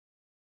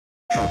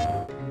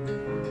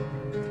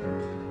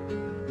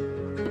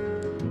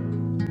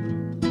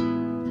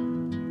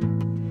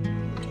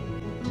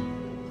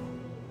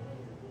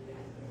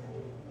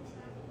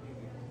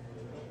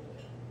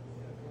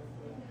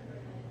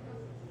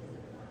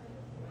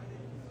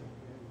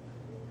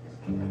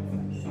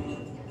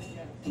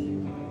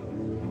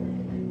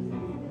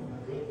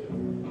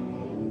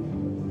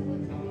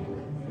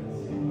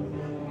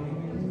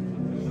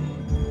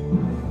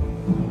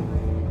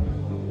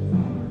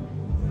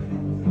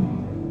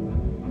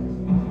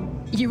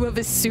You have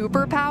a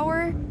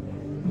superpower?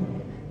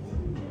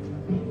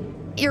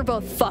 You're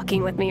both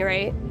fucking with me,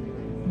 right?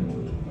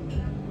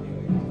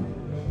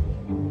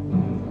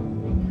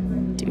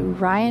 Do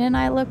Ryan and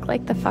I look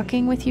like the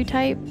fucking with you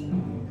type?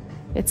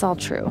 It's all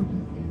true.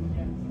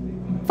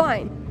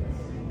 Fine.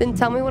 Then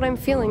tell me what I'm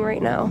feeling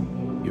right now.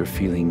 You're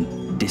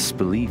feeling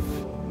disbelief.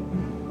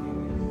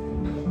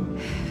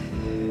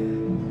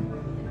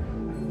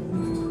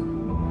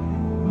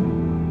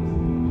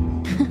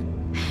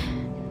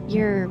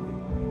 You're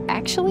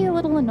actually a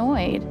little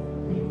annoyed.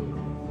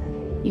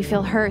 You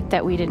feel hurt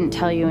that we didn't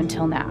tell you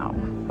until now,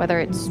 whether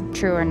it's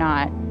true or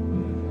not.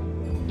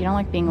 You don't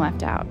like being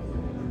left out.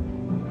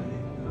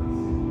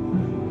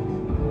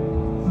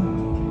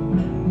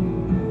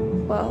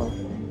 Well,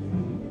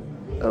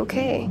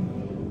 okay.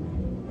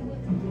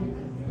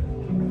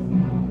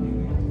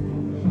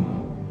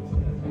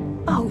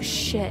 Oh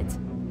shit.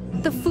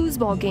 The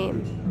foosball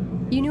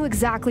game. You knew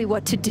exactly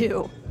what to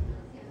do.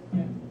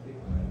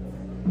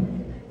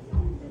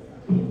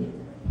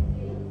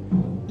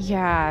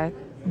 Yeah,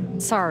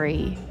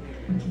 sorry.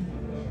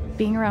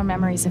 Being around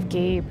memories of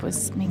Gabe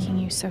was making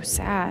you so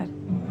sad.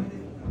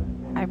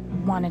 I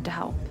wanted to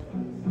help.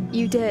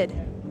 You did.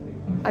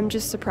 I'm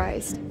just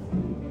surprised.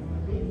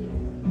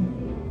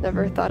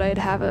 Never thought I'd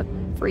have a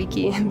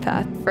freaky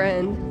empath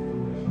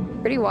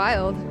friend. Pretty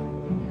wild.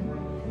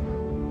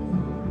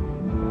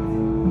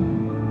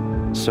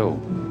 So,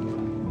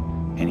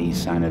 any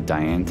sign of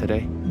Diane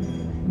today?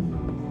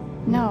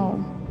 No,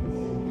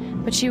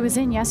 but she was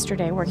in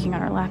yesterday working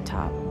on her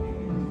laptop.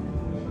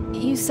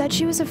 You said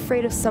she was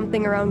afraid of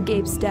something around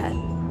Gabe's death.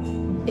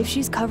 If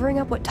she's covering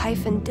up what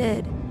Typhon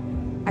did,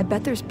 I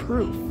bet there's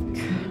proof.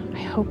 I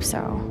hope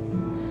so.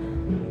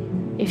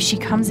 If she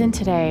comes in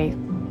today,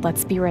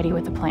 let's be ready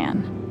with a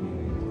plan.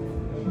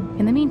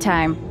 In the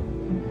meantime,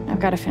 I've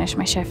got to finish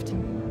my shift.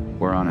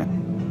 We're on it.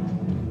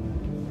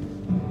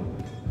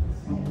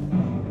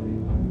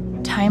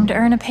 Time to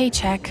earn a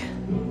paycheck.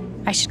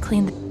 I should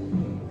clean the...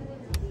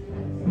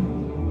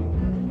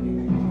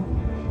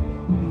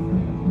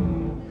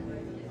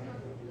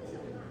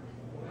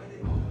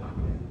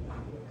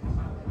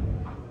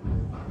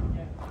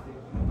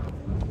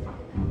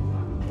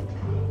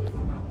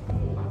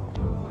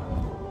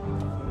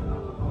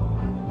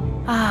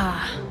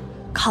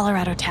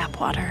 Colorado tap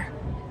water.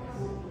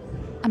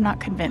 I'm not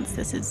convinced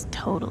this is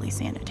totally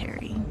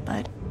sanitary,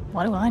 but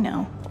what do I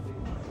know?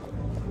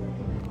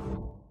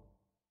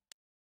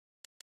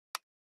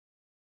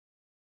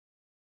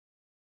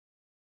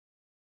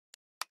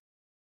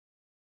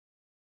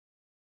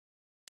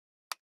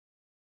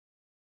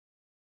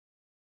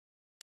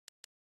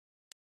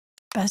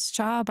 Best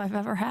job I've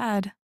ever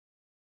had.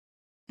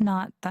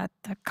 Not that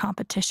the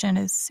competition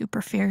is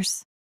super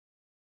fierce.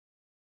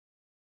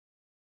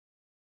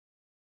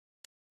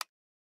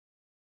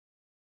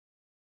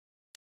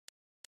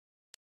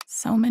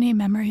 So many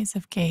memories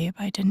of Gabe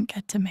I didn't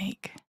get to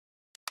make.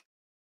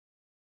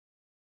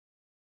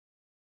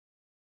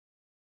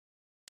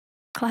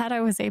 Glad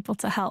I was able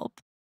to help,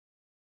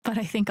 but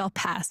I think I'll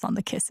pass on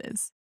the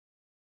kisses.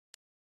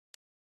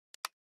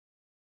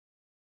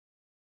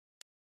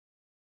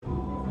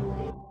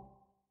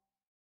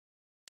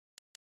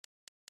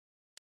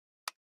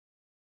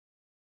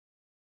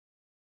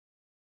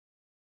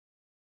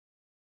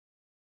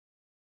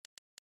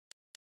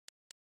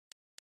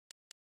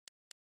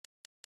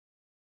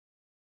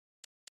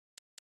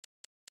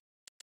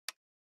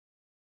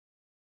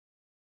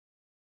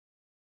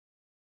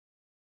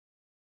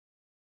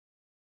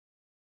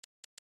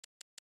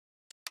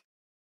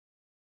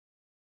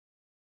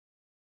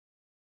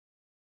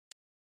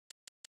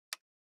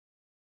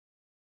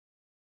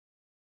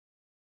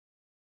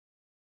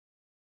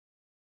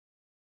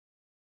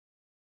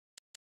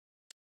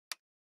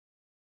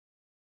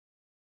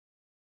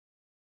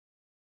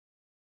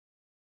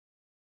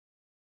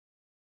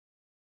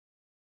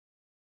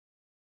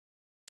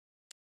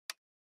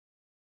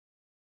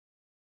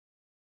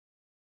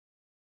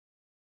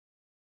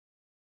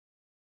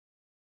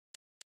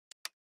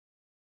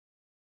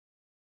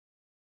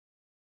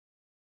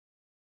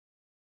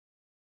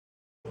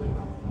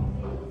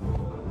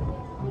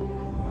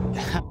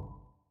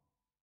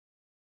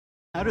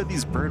 How do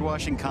these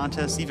birdwatching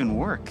contests even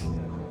work?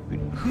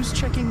 Who's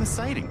checking the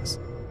sightings?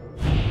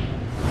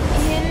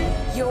 In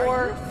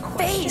your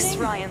face,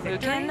 Ryan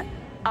Lucan.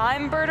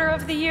 I'm Birder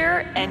of the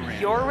Year,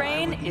 and your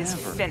reign is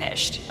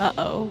finished.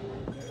 Uh-oh.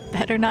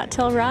 Better not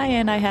tell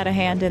Ryan I had a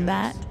hand in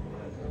that.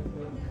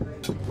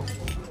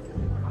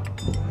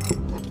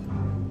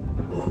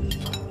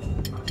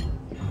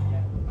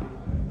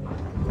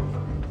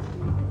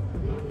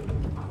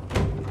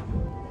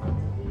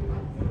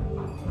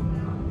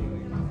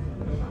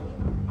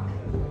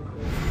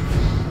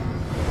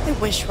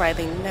 wish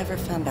Riley never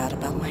found out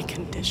about my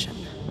condition.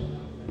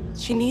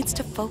 She needs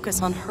to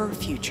focus on her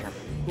future,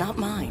 not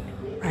mine.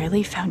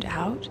 Riley found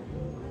out?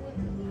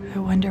 I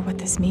wonder what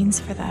this means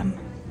for them.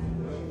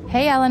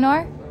 Hey,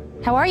 Eleanor.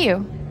 How are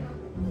you?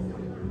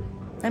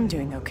 I'm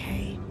doing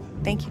okay.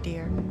 Thank you,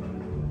 dear.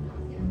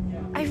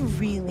 I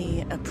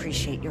really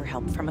appreciate your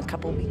help from a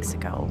couple weeks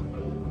ago.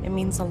 It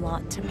means a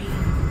lot to me.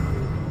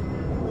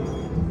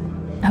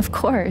 Of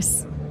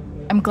course.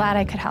 I'm glad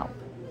I could help.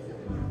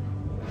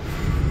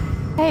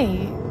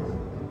 Hey,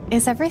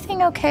 is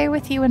everything okay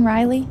with you and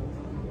Riley?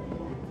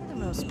 For the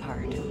most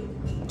part.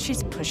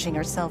 She's pushing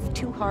herself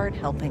too hard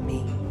helping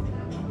me.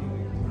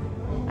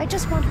 I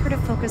just want her to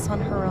focus on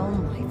her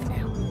own life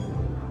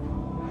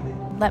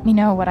now. Let me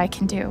know what I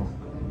can do.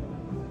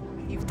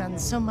 You've done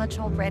so much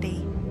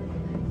already.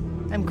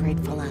 I'm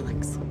grateful,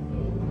 Alex.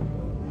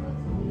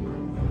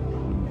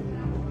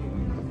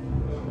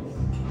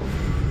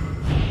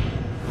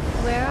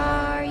 Where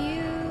are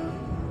you,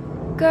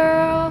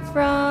 girl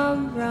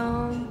from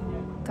Rome?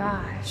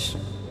 Gosh,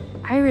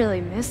 I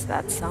really miss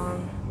that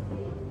song.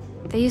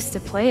 They used to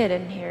play it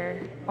in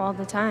here all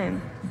the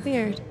time.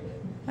 Weird.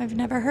 I've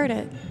never heard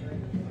it.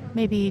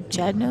 Maybe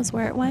Jed knows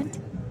where it went?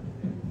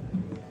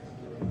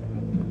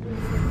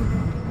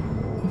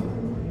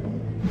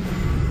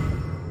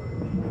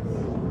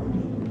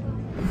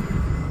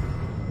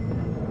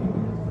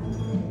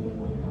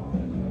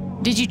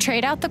 Did you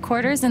trade out the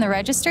quarters in the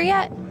register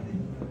yet?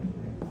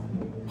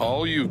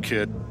 All you,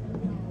 kid.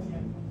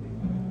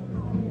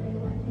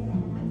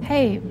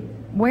 Hey,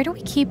 where do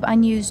we keep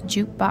unused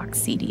jukebox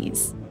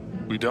CDs?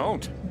 We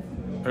don't.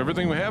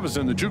 Everything we have is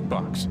in the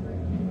jukebox.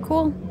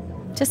 Cool.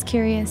 Just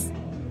curious.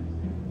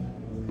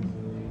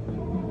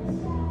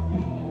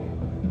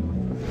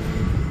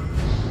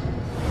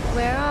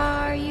 Where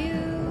are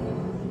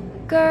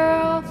you,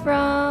 girl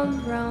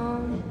from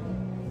Rome?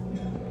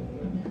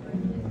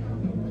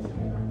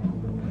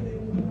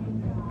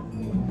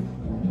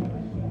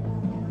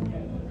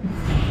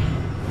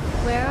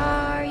 Where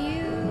are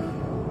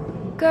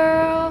you,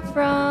 girl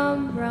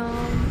from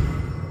Rome?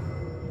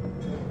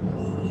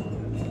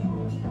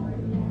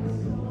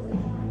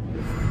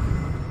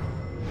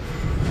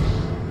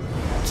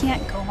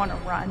 Can't go on a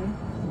run.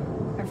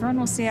 Everyone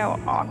will see how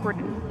awkward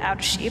and out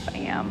of shape I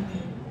am.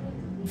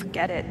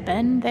 Forget it.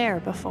 Been there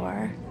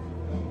before.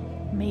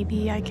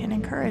 Maybe I can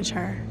encourage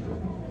her.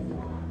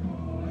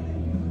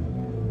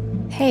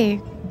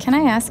 Hey, can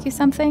I ask you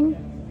something?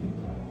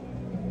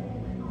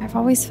 I've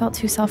always felt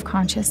too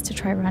self-conscious to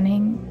try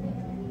running.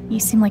 You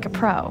seem like a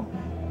pro.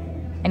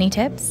 Any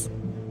tips?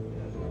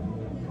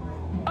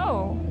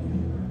 Oh.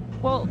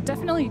 Well,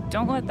 definitely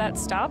don't let that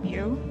stop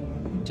you.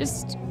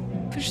 Just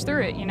push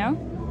through it, you know?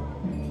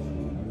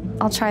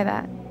 I'll try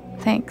that.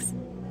 Thanks.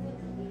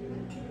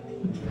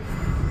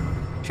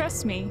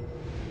 Trust me,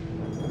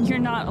 you're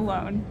not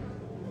alone.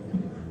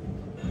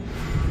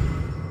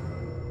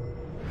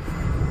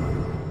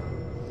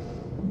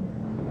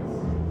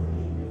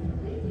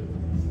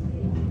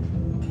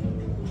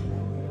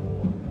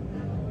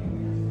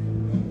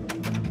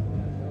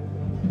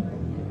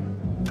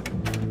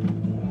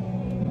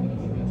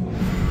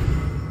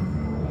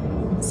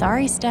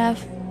 Sorry,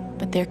 Steph,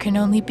 but there can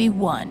only be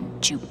one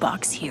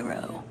jukebox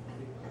hero.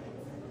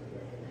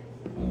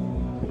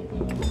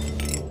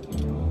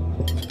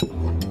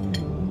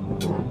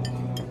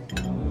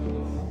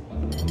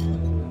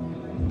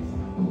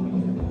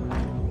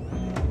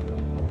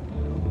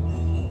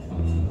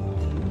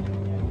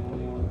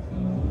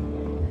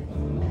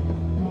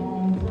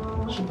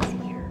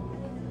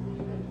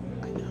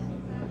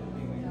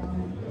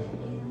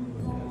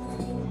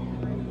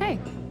 Hey,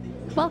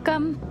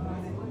 welcome.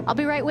 I'll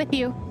be right with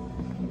you.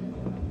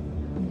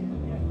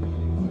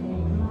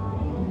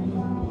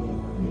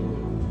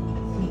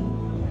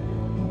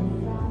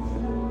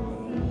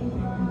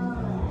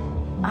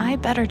 I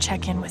better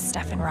check in with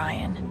Steph and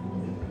Ryan.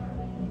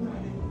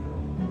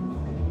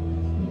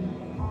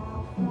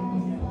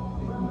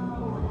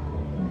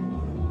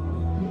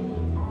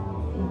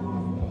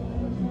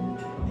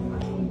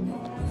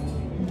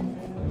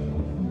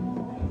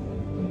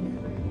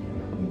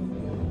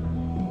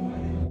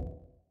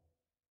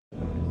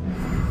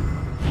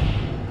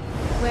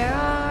 Where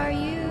are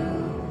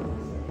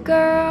you,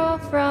 girl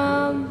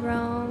from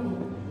Rome?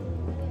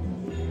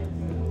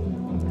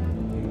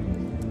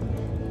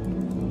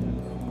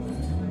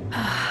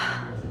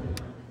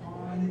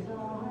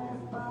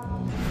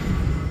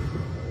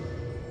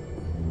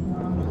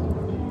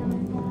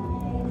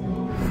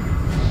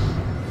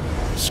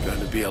 It's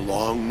gonna be a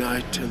long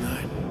night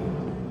tonight.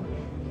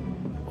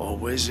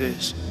 Always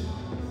is.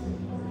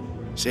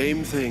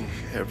 Same thing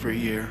every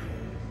year.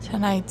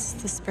 Tonight's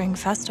the spring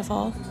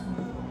festival.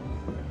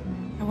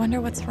 I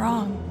wonder what's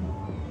wrong.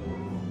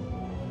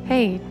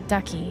 Hey,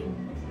 Ducky.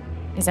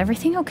 Is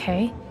everything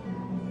okay?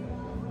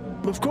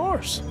 Of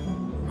course.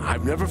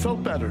 I've never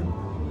felt better.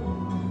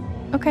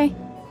 Okay.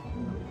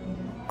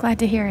 Glad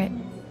to hear it.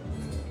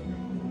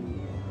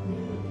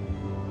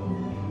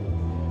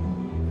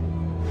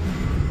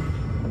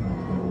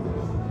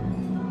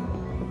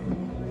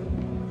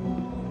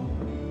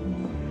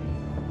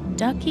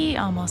 Ducky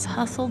almost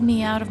hustled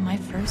me out of my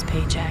first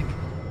paycheck.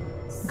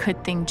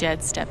 Good thing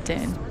Jed stepped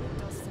in.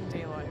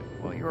 Daylight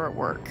while you were at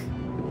work.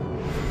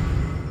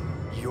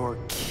 You're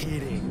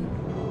kidding.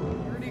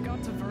 Already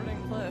got to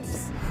Verdant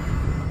Cliffs.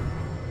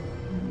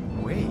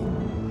 Wait.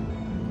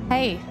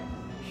 Hey,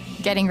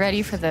 getting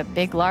ready for the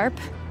big LARP?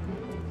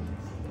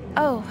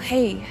 Oh,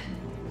 hey.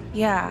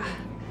 Yeah.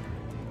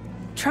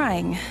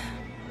 Trying.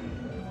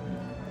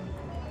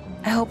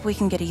 I hope we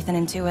can get Ethan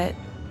into it.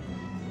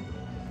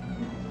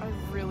 I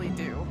really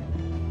do.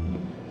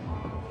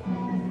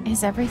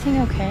 Is everything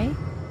okay?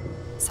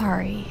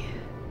 Sorry.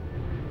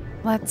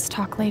 Let's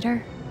talk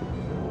later.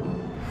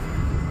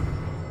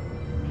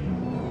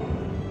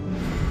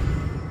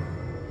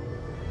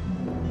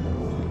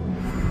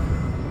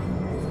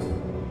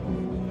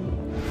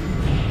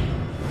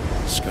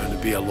 It's going to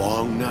be a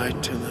long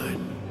night tonight.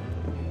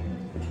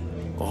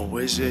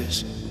 Always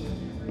is.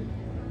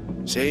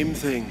 Same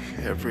thing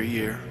every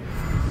year.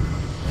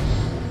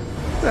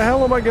 The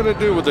hell am I gonna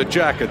do with a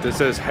jacket that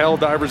says Hell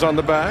Divers on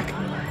the back?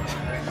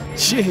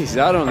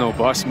 Jeez, I don't know,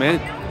 boss man.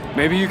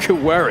 Maybe you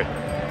could wear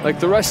it, like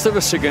the rest of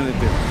us are gonna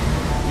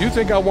do. You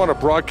think I want to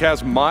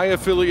broadcast my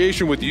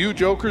affiliation with you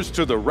jokers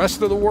to the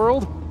rest of the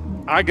world?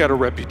 I got a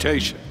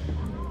reputation.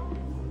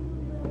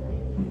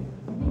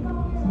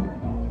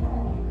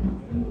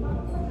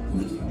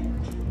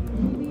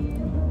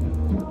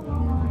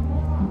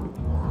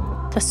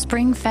 The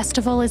Spring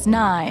Festival is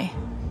nigh.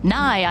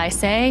 Nigh, I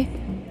say.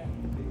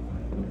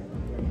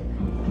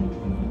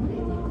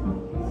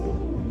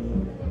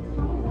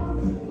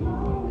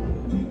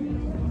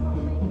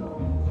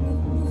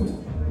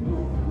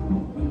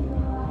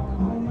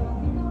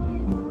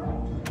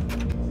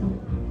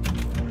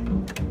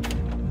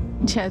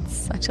 Jed's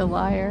such a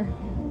liar.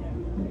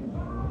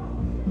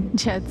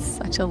 Jed's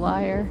such a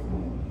liar.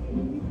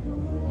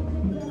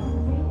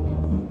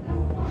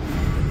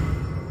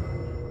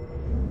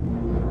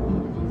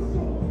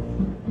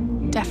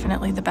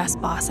 Definitely the best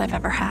boss I've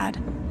ever had.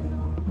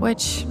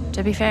 Which,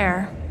 to be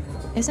fair,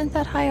 isn't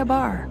that high a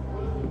bar.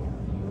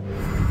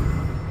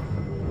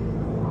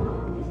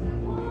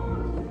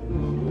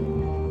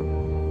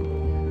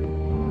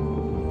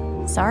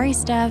 Sorry,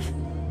 Steph,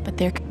 but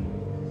they're...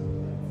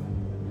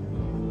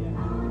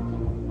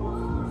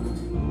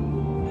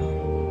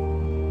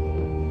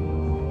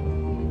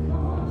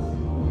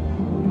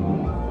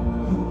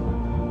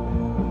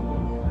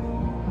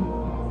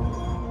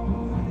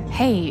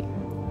 Hey,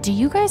 do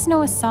you guys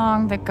know a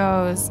song that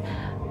goes,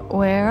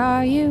 "Where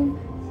are you,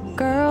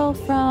 girl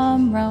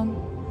from Rome"?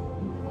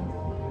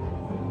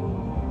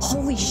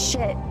 Holy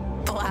shit.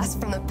 Blast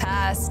from the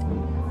past.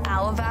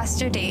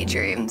 Alabaster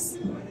Daydreams.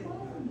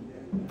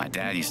 My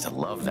dad used to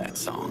love that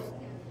song.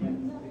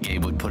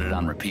 Gabe would put it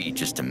on repeat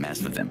just to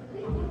mess with him.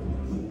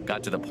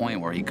 Got to the point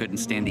where he couldn't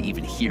stand to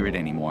even hear it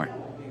anymore.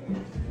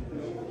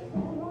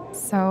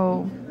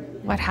 So,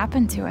 what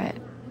happened to it?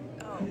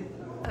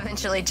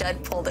 Eventually,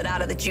 Jed pulled it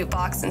out of the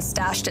jukebox and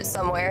stashed it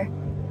somewhere.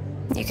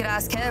 You could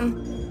ask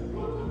him.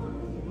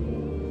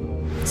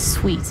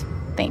 Sweet.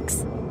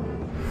 Thanks.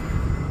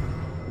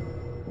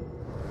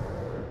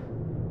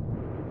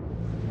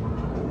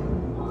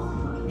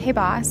 Hey,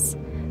 boss.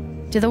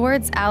 Do the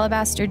words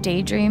Alabaster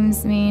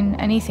Daydreams mean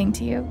anything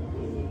to you?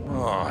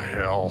 Oh,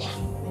 hell.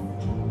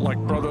 Like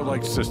brother,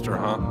 like sister,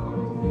 huh?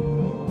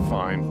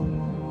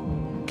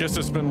 Fine. Guess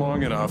it's been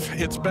long enough.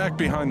 It's back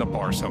behind the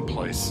bar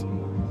someplace.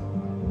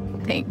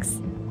 Thanks.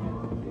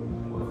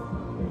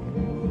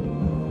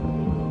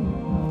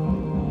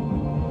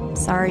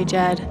 Sorry,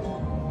 Jed.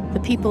 The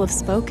people have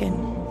spoken.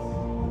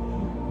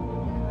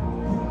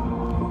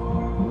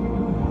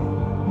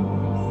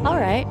 All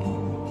right,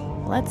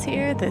 let's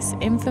hear this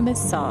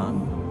infamous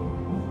song.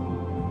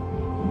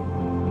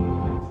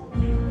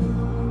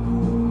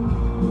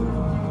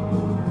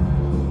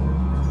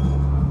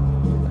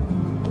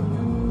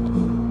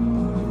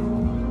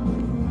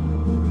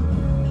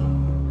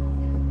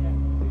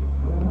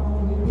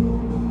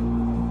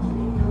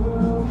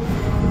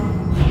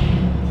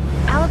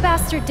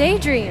 Alabaster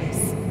Daydreams.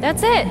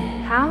 That's it.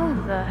 How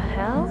the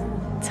hell?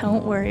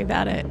 Don't worry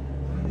about it.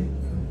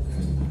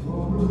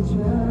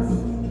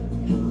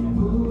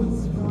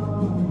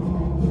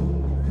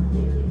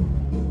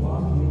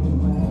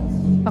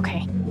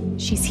 Okay,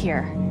 she's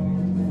here.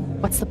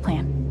 What's the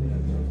plan?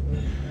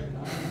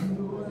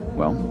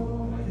 Well,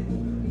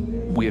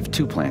 we have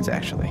two plans,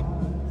 actually.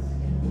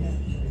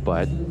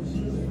 But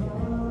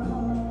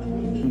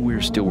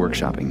we're still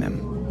workshopping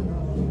them.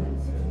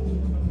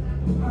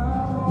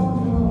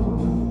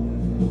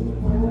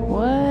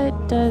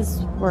 What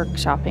does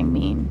workshopping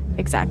mean,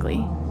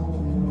 exactly?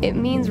 It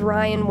means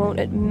Ryan won't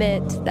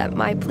admit that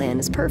my plan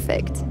is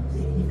perfect.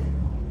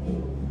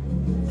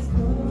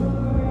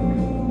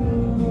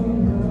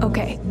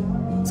 Okay,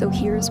 so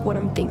here's what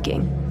I'm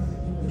thinking.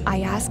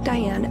 I asked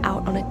Diane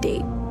out on a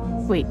date.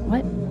 Wait,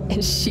 what?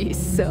 And she's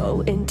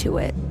so into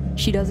it.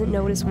 She doesn't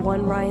notice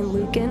one Ryan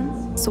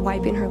Lucan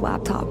swiping her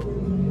laptop.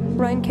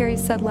 Ryan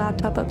carries said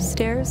laptop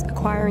upstairs,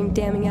 acquiring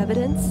damning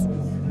evidence.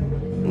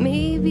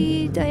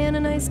 Maybe Diane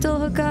and I still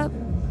hook up?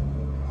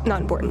 Not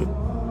important.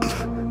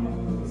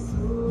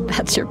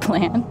 That's your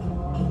plan?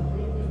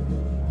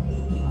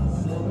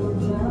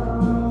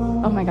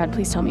 Oh my god,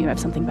 please tell me you have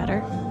something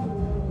better.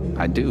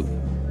 I do.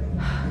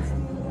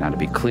 Now, to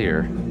be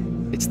clear,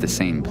 it's the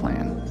same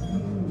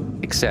plan.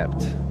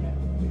 Except,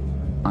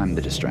 I'm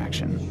the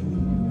distraction.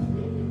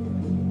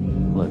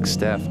 Look,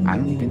 Steph, I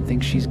don't even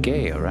think she's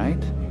gay, all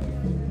right?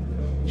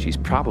 She's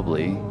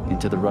probably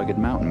into the rugged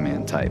mountain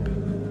man type.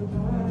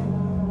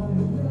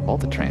 All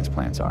the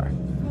transplants are.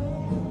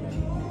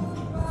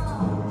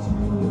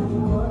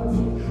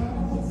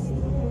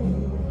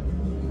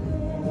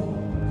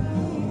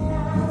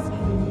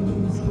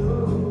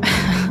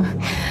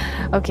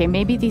 Okay,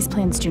 maybe these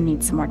plans do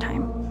need some more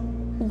time.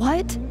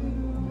 What?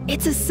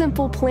 It's a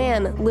simple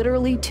plan,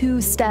 literally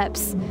 2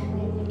 steps.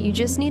 You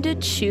just need to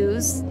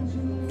choose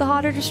the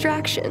hotter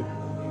distraction.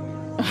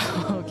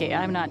 Okay,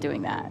 I'm not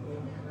doing that.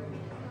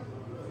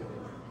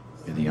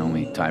 You're the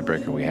only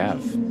tiebreaker we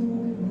have.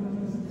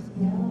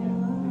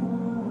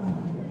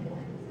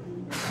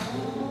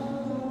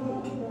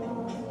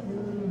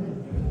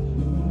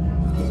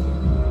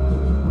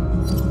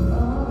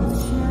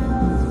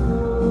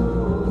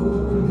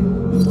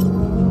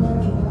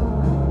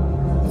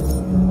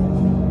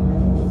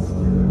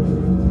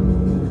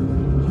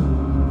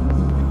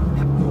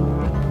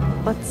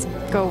 Let's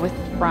go with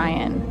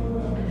Ryan.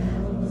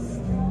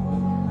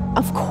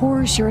 Of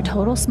course, you're a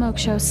total smoke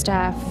show,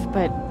 Steph,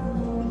 but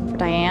for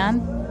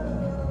Diane,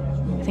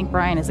 I think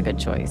Ryan is a good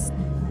choice.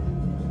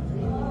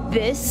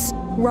 This,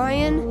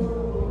 Ryan?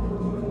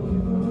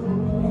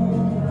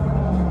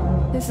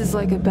 This is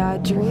like a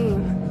bad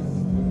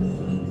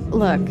dream.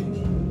 Look,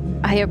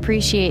 I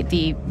appreciate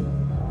the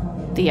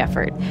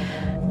effort,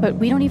 but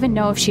we don't even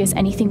know if she has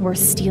anything worth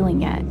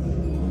stealing yet.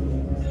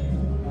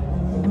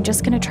 I'm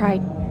just gonna try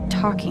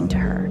talking to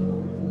her.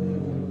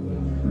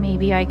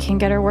 Maybe I can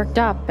get her worked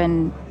up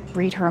and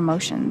read her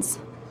emotions.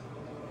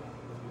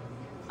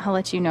 I'll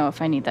let you know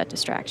if I need that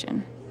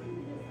distraction.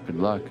 Good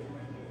luck.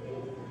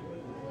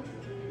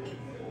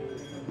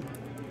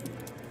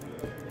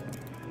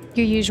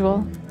 Your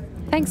usual.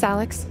 Thanks,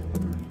 Alex.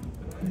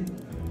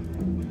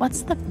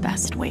 What's the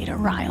best way to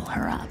rile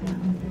her up?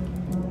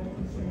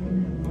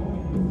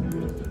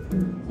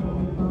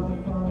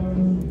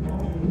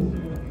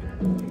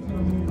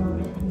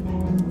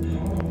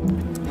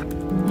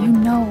 You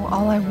know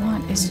all I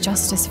want is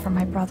justice for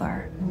my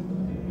brother.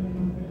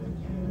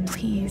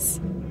 Please.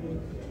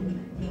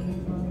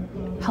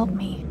 Help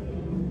me.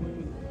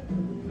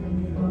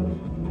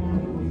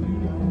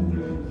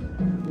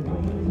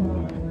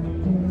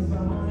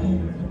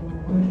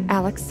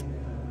 Alex,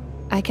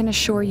 I can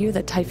assure you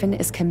that Typhon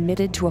is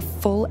committed to a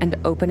full and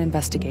open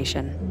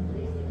investigation.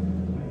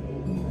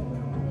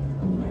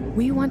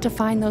 We want to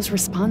find those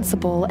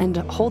responsible and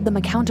hold them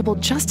accountable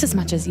just as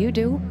much as you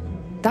do.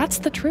 That's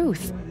the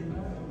truth.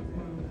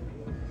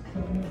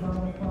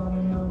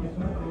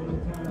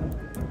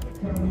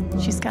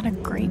 She's got a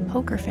great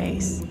poker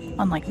face,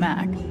 unlike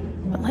Mac,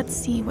 but let's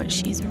see what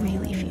she's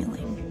really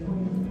feeling.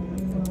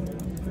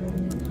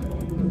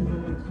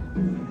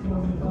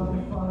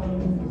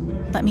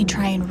 Let me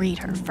try and read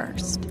her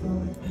first.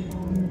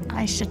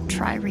 I should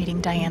try reading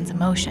Diane's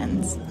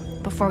emotions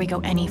before we go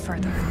any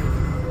further.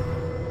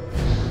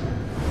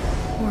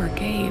 Poor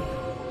Gabe.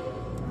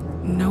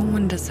 No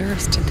one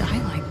deserves to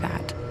die like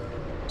that.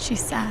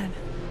 She's sad.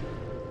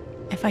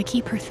 If I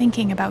keep her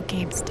thinking about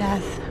Gabe's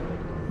death,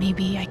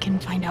 maybe I can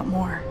find out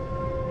more.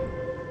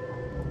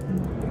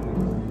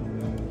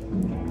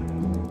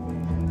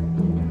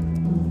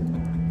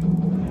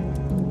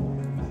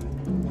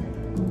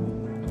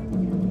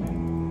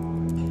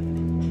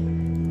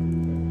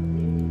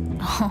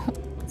 Oh,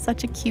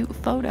 such a cute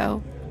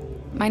photo.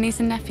 My niece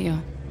and nephew.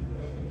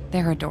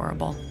 They're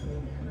adorable.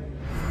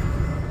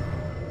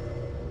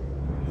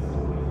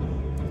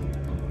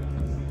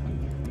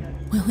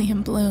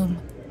 William Bloom.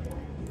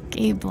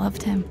 Gabe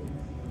loved him.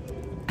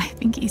 I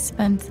think he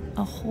spent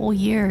a whole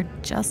year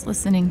just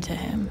listening to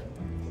him.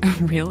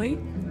 Really?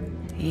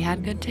 He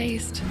had good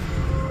taste.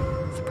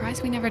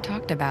 Surprised we never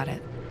talked about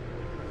it.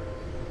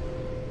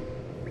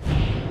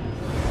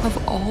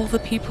 Of all the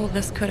people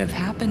this could have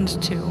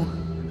happened to,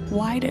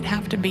 why'd it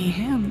have to be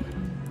him?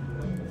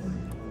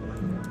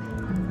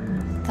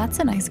 That's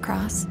a nice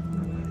cross.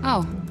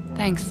 Oh,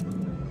 thanks.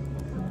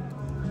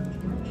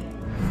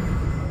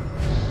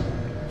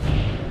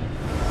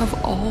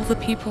 Of all the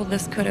people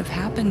this could have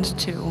happened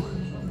to,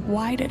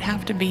 why'd it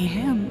have to be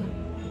him?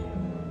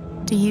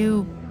 Do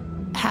you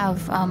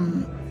have,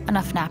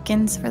 enough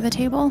napkins for the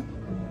table?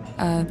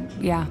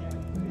 Yeah.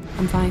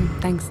 I'm fine,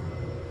 thanks.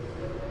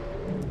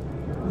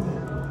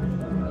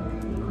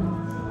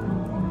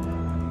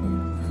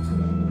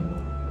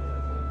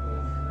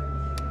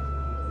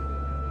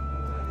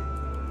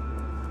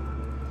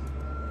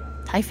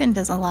 Typhon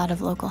does a lot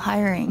of local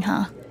hiring,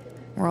 huh?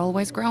 We're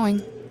always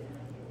growing.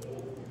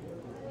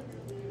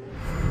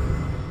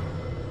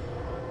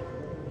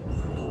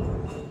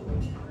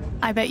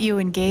 I bet you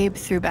and Gabe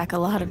threw back a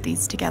lot of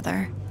these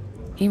together.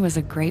 He was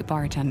a great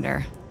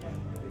bartender.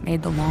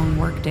 Made the long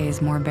work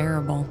days more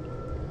bearable.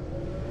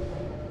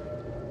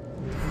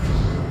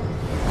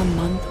 A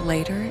month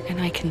later, and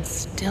I can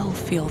still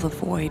feel the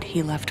void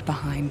he left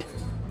behind.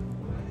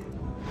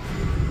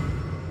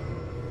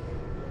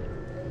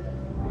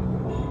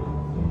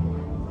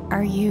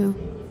 Are you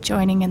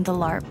joining in the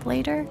LARP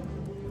later?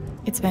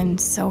 It's been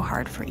so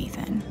hard for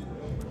Ethan.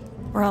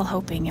 We're all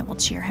hoping it will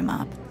cheer him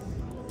up.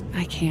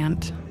 I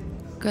can't.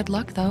 Good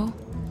luck, though.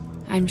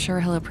 I'm sure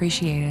he'll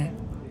appreciate it.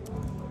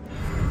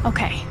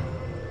 Okay.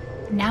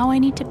 Now I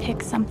need to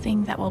pick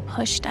something that will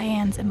push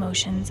Diane's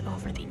emotions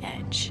over the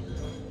edge.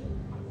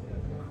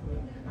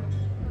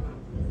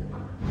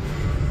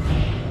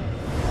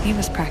 He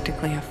was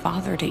practically a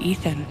father to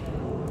Ethan.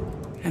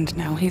 And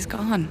now he's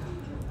gone.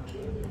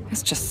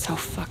 It's just so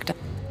fucked up.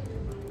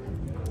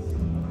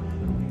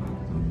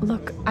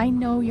 Look, I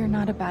know you're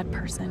not a bad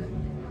person.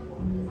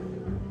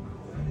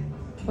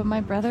 But my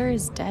brother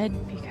is dead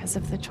because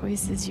of the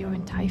choices you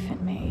and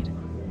Typhon made.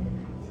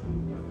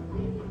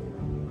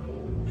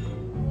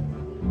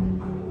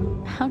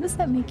 How does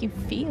that make you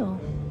feel?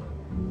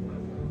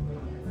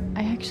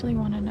 I actually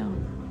want to know.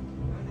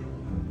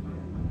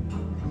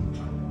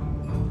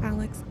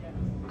 Alex,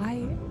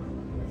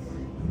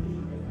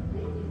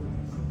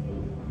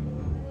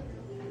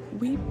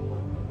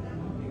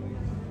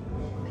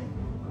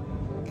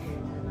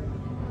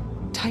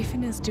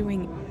 Typhon is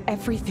doing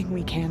everything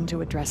we can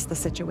to address the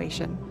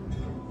situation.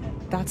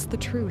 That's the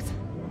truth.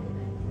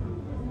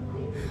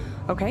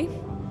 Okay?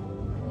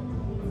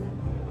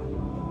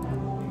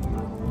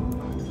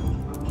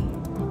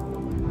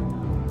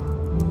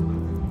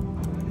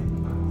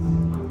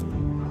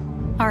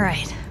 All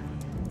right.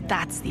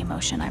 That's the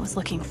emotion I was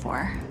looking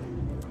for.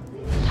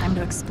 Time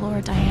to explore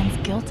Diane's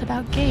guilt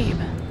about Gabe.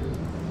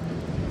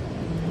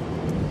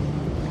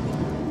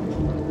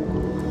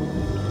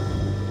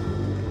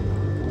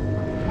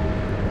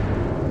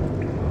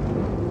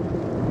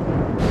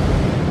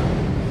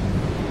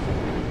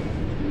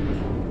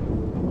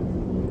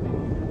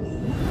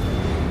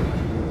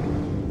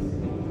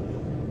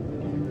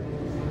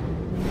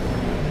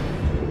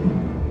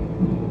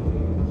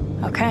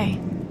 Okay.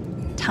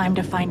 Time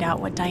to find out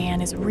what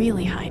Diane is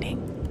really hiding.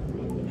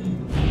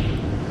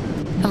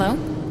 Hello?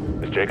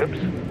 Miss Jacobs,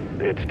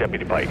 it's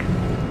Deputy Pike.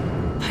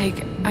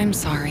 Pike, I'm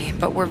sorry,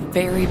 but we're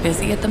very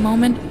busy at the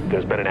moment.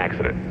 There's been an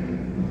accident.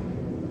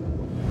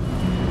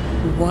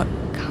 What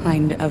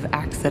kind of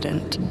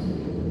accident?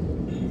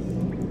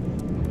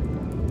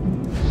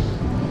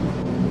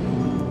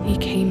 He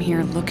came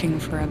here looking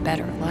for a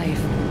better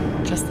life,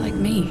 just like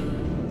me.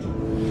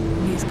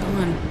 He's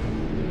gone.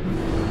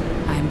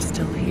 I'm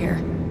still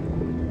here.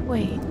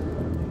 Wait,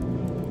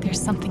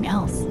 there's something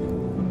else.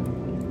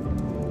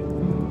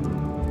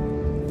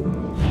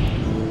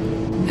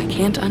 I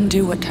can't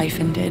undo what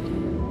Typhon did,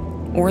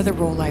 or the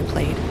role I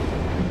played.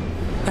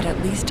 But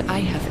at least I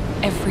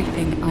have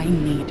everything I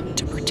need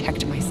to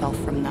protect myself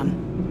from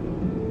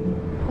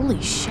them.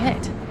 Holy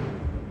shit.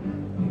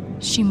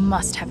 She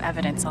must have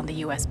evidence on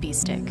the USB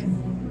stick.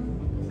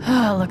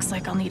 Looks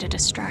like I'll need a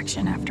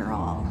distraction after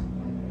all.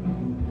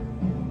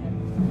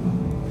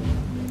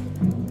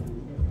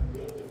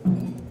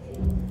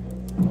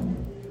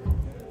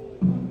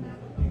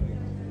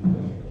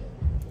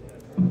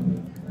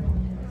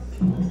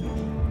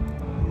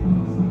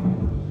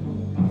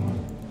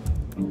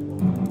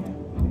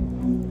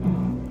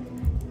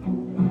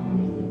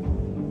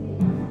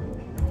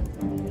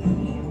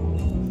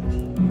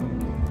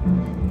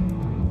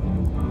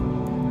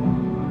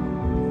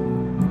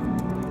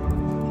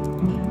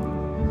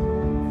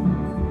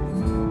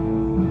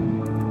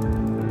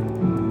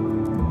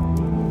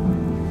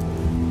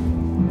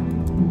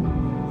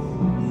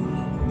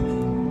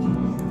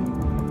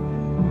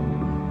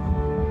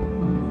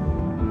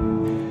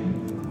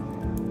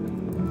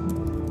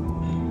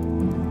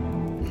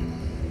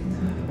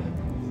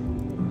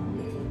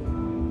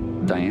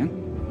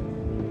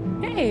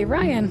 Diane? Hey,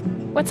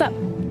 Ryan. What's up?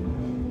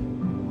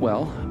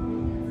 Well,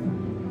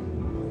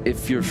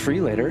 if you're free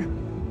later,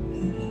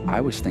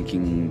 I was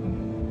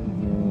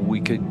thinking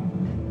we could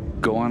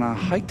go on a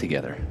hike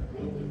together.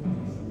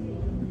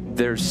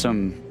 There's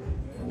some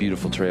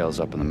beautiful trails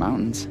up in the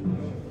mountains.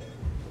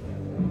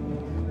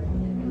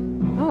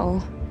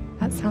 Oh,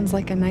 that sounds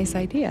like a nice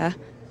idea.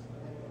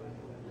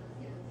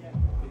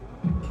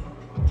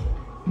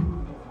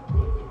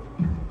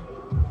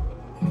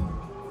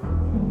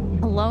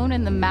 Alone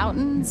in the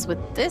mountains with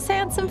this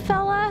handsome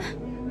fella?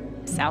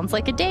 Sounds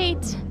like a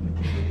date.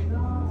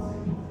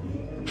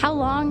 How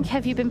long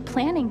have you been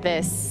planning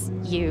this,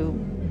 you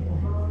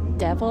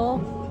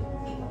devil?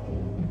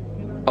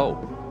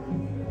 Oh.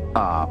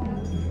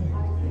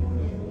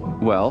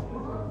 Well,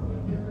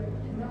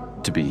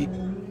 to be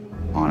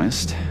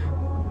honest,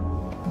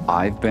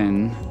 I've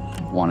been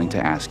wanting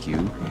to ask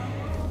you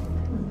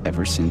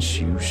ever since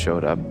you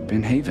showed up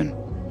in Haven.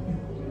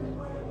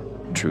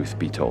 Truth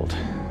be told.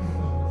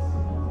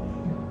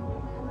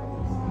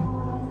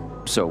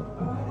 So,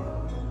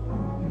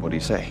 what do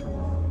you say?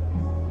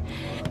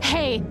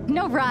 Hey,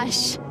 no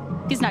rush.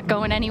 He's not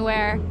going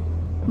anywhere.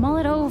 Mull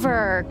it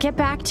over. Get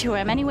back to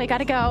him. Anyway,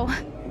 gotta go.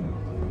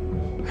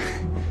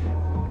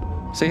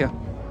 See ya.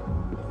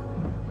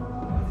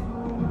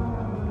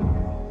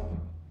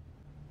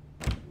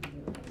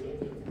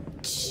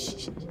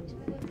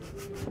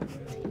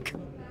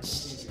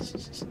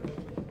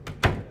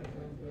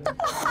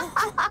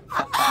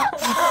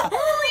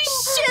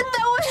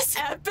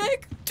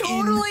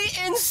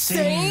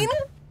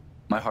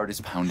 heart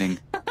is pounding?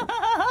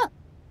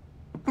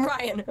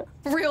 Ryan,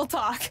 real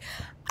talk.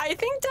 I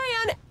think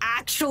Diane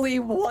actually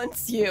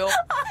wants you.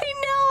 I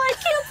know, I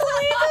can't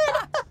believe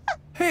it!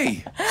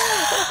 Hey!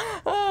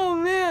 Oh,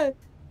 man.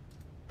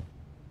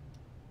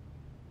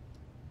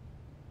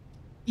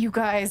 You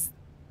guys,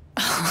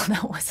 oh,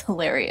 that was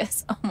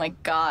hilarious. Oh my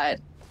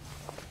god.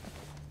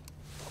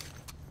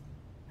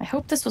 I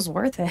hope this was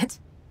worth it.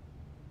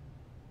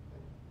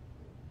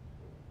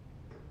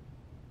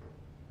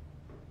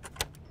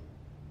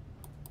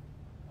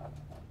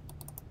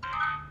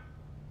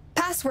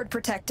 Password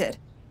protected.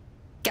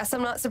 Guess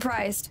I'm not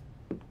surprised.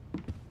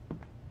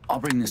 I'll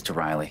bring this to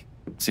Riley.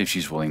 See if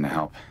she's willing to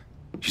help.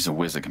 She's a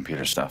whiz at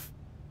computer stuff.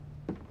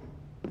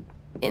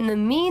 In the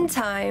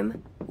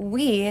meantime,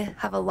 we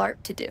have a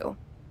LARP to do.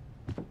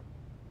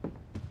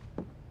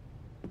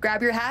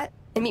 Grab your hat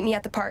and meet me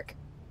at the park.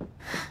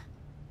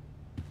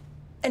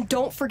 And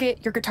don't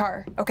forget your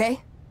guitar,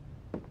 okay?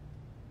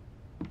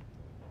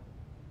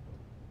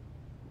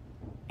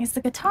 Is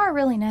the guitar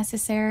really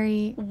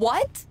necessary?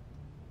 What?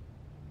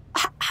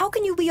 How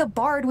can you be a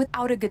bard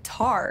without a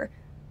guitar?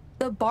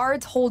 The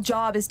bard's whole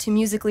job is to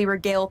musically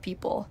regale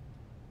people.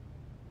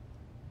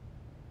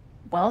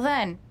 Well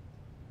then,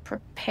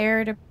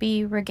 prepare to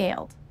be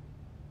regaled.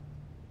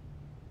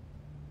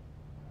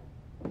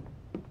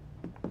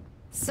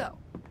 So,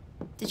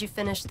 did you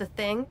finish the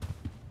thing?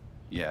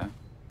 Yeah,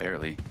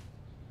 barely.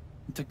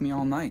 It took me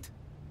all night.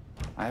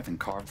 I haven't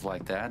carved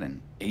like that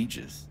in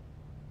ages.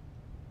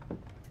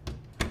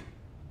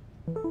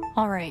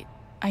 All right,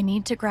 I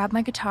need to grab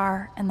my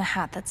guitar and the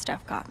hat that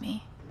Steph got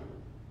me.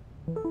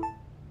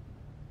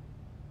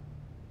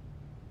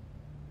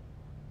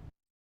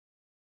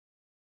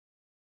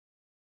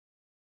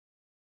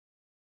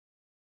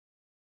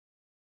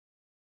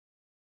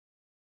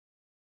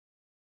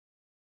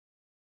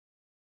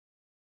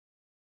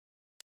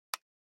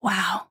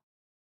 Wow.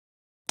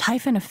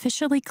 Typhon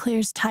officially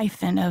clears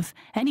Typhon of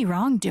any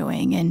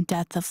wrongdoing in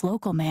death of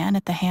local man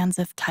at the hands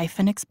of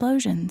Typhon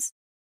explosions.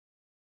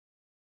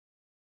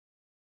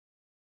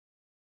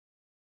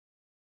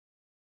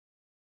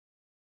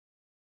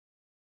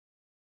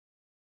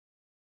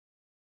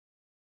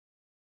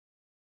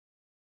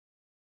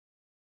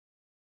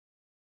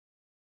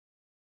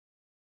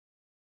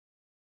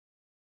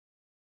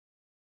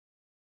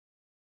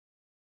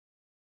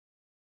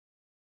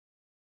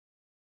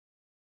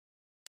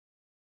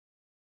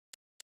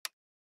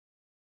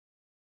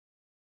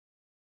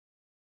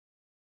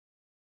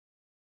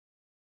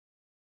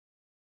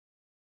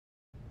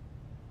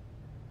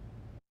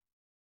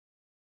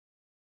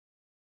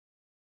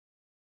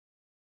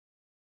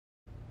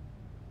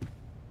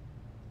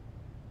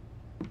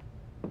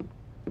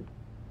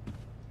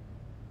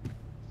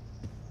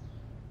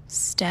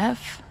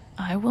 Steph,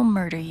 I will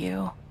murder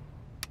you.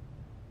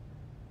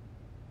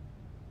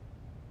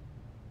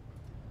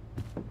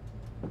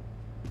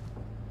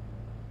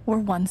 We're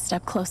one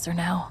step closer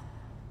now.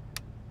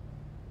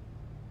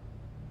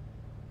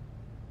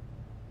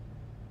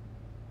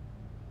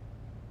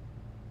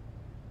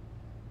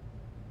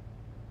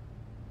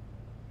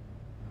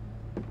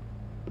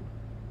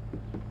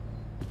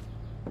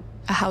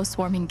 A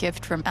housewarming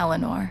gift from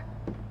Eleanor.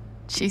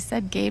 She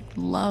said Gabe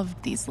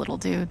loved these little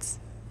dudes.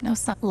 No,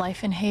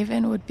 life in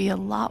Haven would be a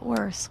lot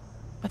worse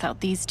without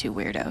these two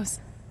weirdos.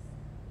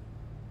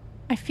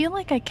 I feel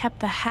like I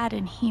kept the hat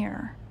in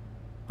here.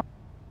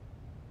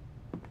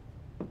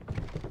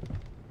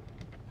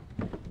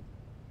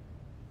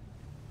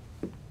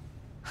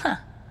 Huh.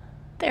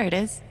 There it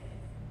is.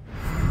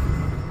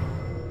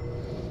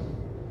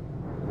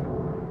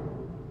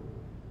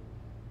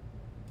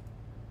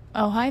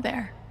 Oh, hi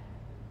there.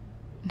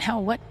 Now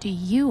what do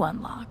you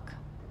unlock?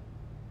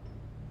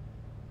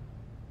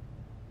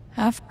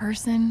 Half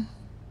person,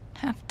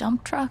 half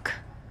dump truck?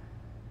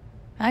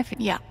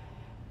 Yeah,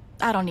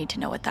 I don't need to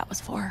know what that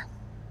was for.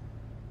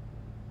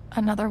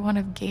 Another one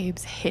of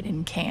Gabe's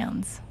hidden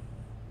cans.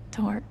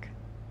 Dork.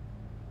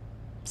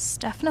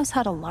 Steph knows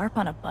how to LARP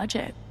on a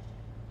budget.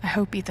 I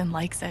hope Ethan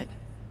likes it.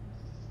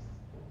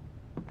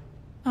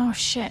 Oh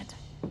shit.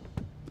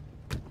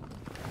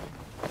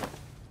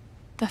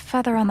 The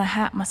feather on the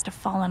hat must have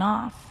fallen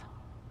off.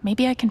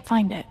 Maybe I can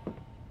find it.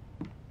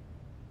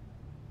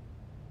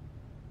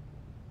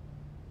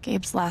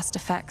 Gabe's last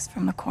effects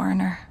from the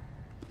coroner.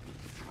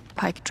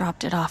 Pike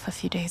dropped it off a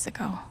few days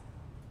ago.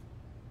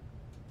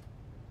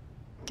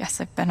 Guess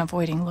I've been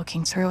avoiding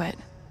looking through it.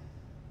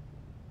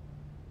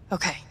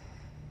 Okay.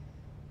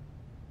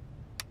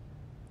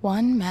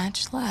 One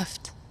match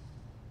left.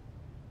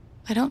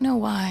 I don't know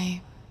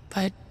why,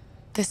 but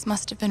this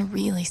must have been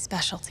really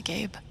special to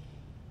Gabe.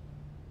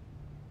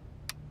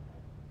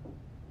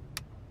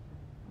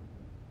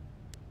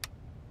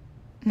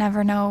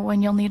 Never know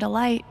when you'll need a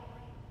light.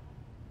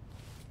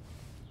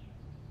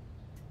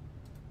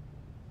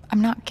 I'm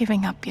not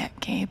giving up yet,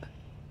 Gabe.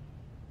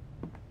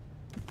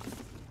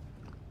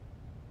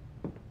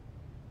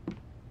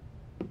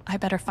 I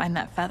better find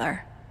that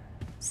feather.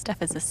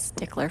 Steph is a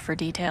stickler for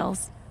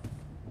details.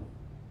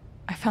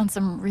 I found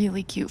some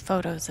really cute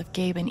photos of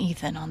Gabe and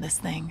Ethan on this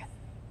thing.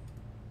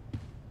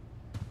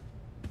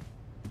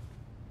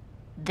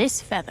 This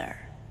feather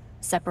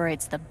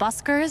separates the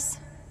buskers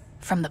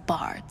from the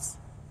bards.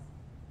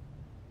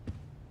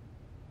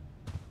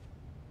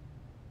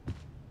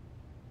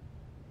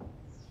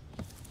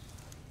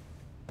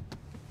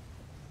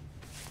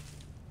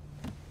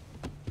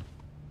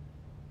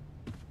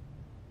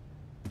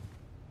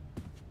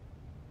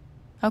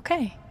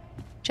 Okay,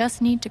 just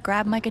need to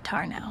grab my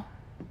guitar now.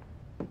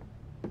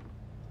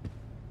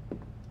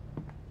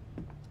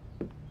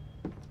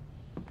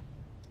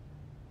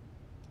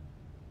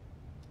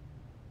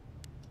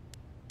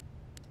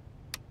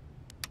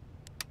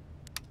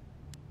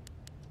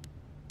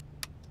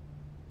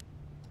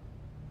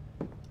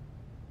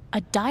 A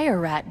dire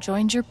rat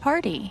joined your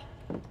party.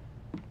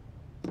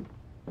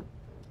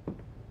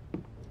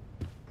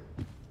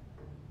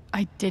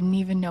 I didn't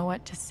even know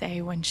what to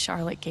say when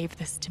Charlotte gave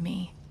this to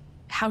me.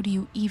 How do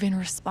you even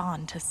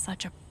respond to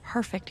such a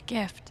perfect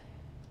gift?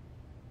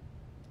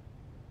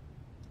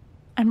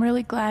 I'm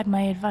really glad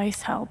my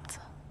advice helped.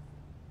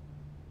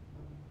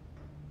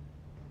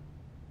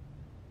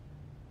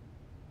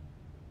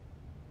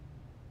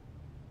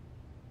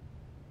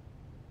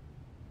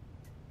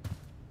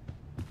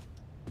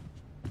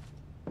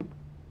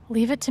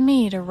 Leave it to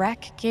me to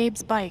wreck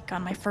Gabe's bike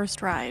on my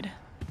first ride.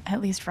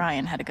 At least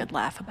Ryan had a good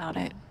laugh about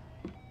it.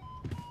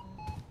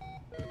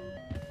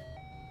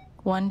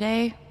 One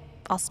day,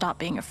 I'll stop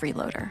being a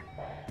freeloader.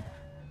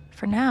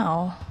 For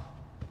now,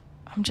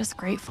 I'm just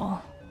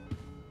grateful.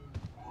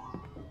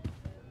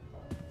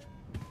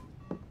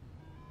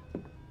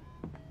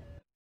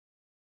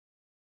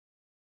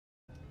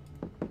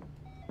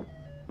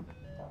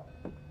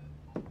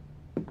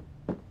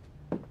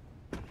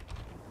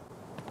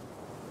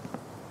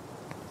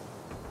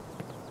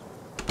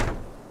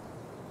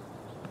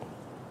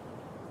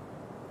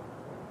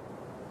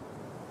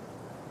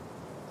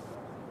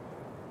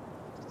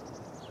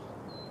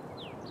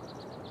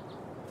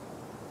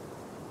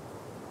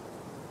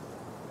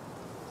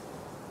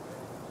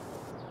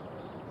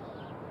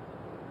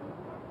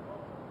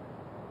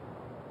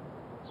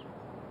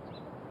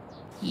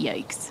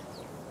 Yikes.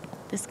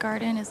 This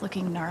garden is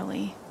looking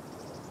gnarly.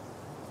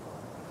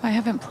 I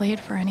haven't played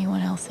for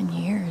anyone else in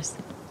years.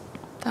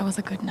 That was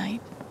a good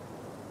night.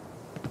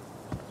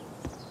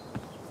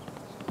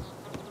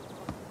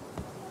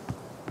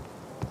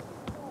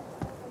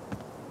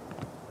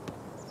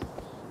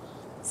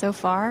 So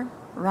far,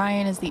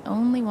 Ryan is the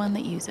only one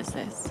that uses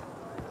this.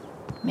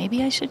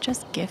 Maybe I should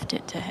just gift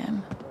it to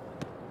him.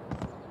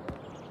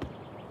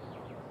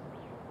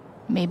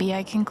 Maybe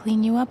I can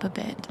clean you up a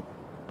bit.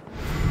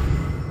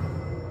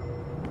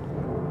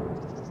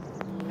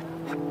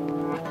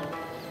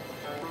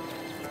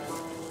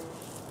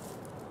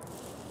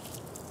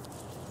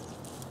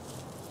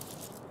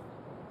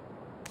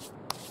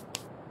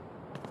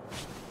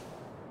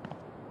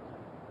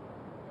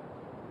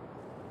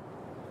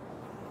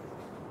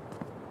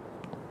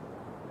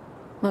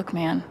 Look,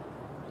 man,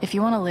 if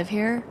you want to live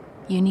here,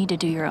 you need to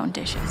do your own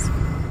dishes.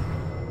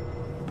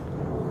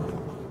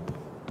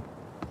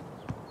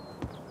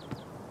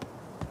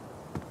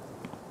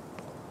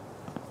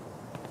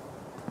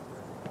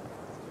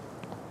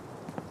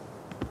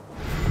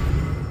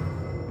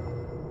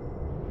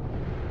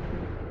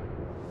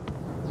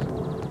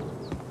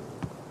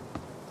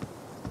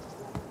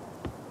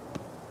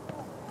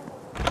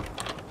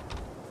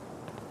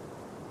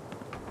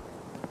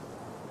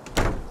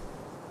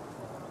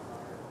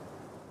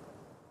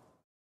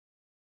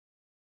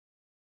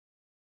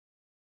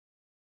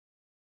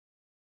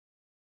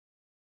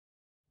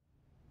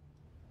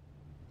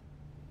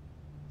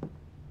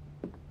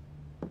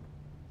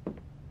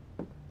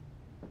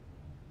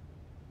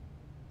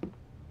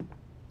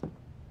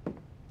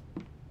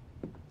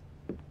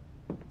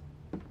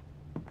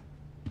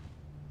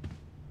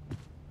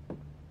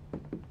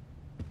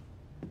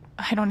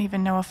 I don't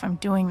even know if I'm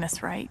doing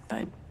this right,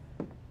 but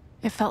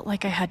it felt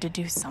like I had to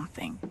do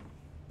something.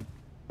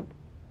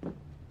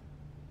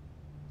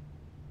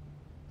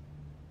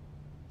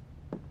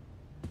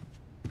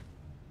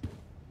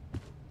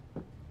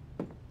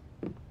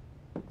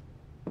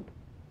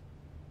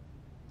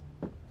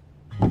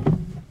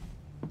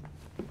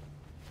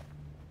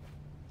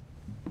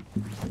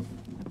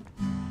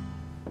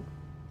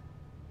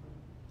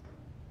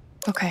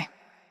 Okay,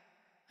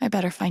 I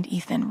better find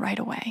Ethan right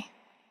away.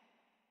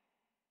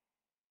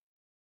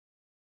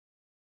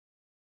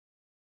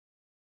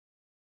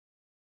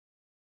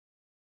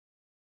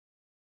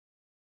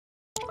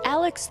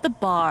 Alex the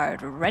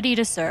Bard, ready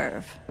to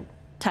serve.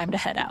 Time to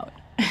head out.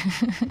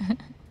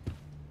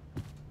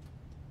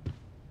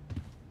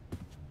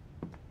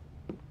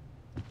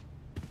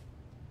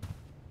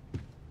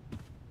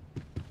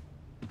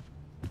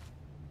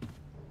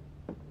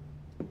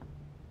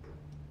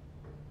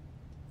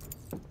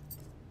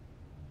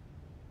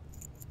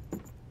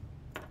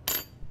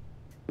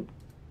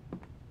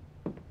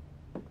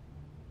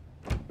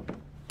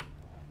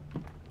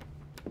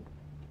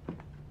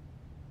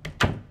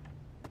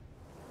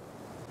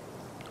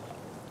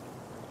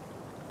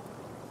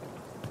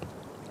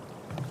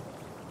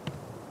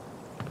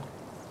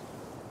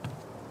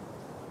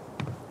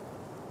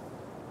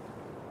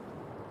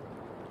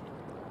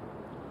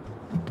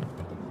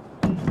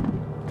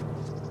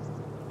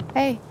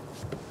 Hey.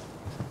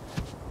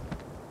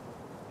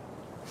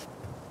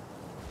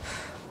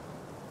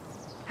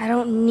 I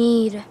don't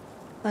need,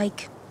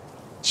 like,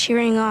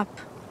 cheering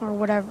up or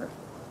whatever.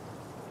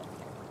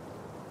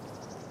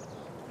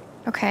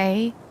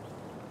 Okay.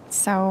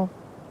 So,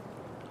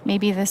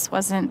 maybe this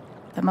wasn't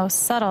the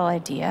most subtle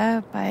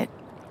idea, but...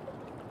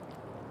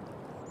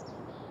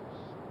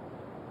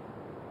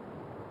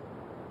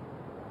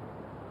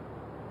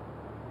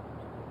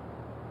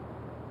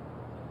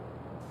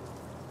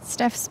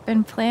 Steph's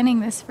been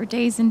planning this for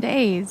days and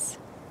days.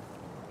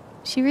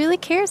 She really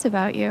cares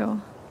about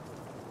you.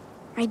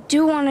 I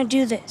do want to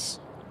do this.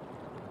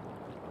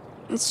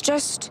 It's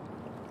just...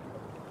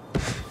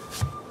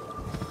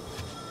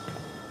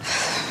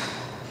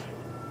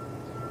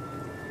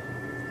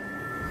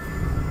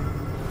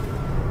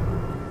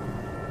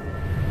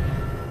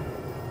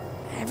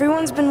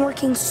 Everyone's been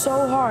working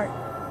so hard.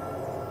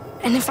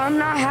 And if I'm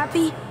not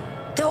happy,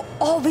 they'll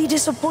all be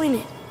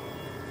disappointed.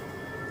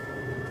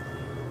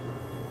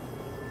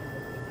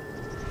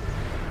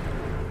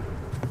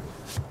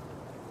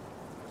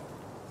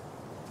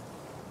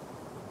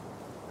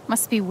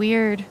 Must be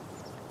weird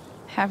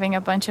having a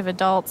bunch of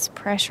adults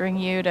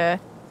pressuring you to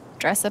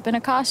dress up in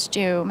a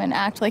costume and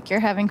act like you're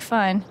having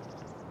fun.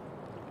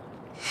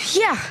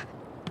 Yeah,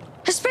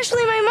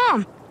 especially my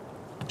mom.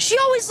 She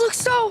always looks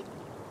so...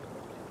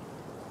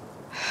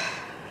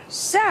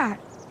 sad.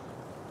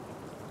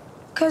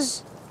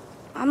 'Cause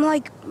I'm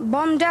like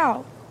bummed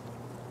out.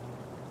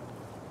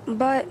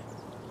 But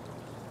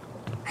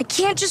I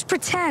can't just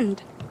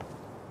pretend.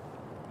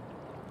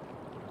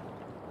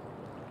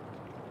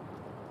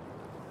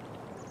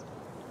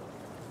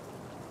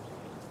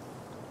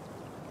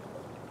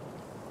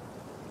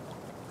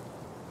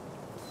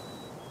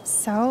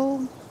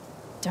 So,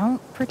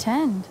 don't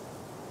pretend.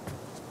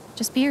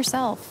 Just be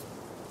yourself.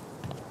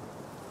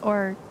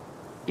 Or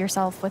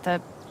yourself with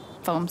a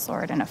foam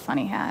sword and a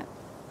funny hat.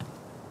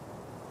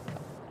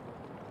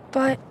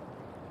 But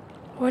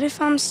what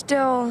if I'm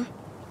still,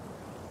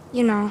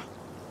 you know,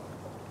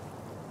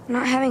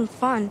 not having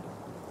fun?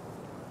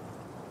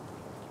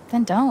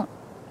 Then don't.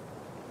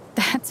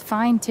 That's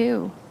fine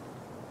too.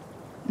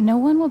 No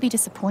one will be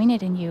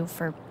disappointed in you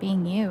for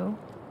being you.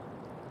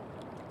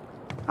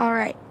 All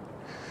right.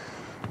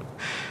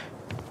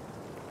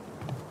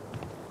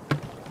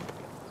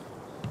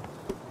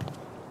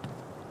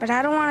 But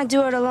I don't want to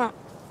do it alone.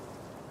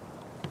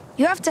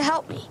 You have to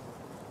help me.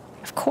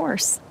 Of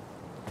course.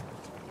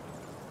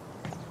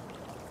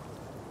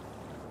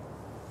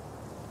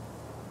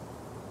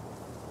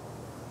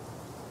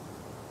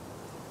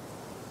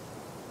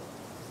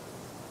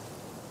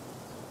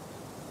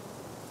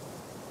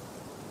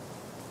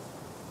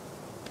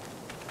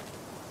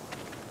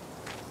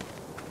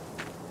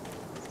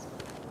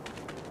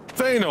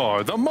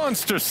 Thanor, the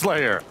Monster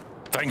Slayer!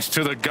 Thanks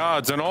to the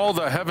gods and all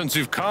the heavens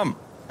you've come.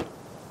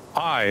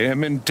 I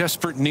am in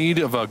desperate need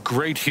of a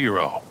great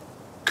hero.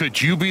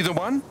 Could you be the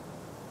one?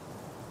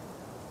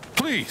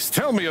 Please,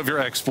 tell me of your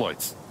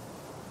exploits.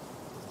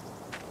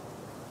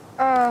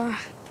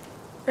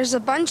 There's a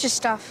bunch of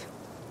stuff.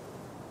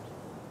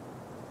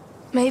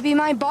 Maybe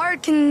my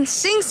bard can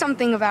sing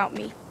something about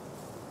me.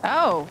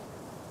 Oh,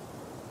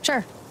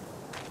 sure.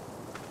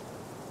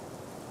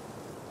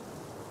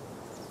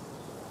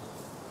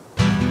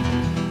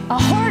 A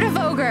horde of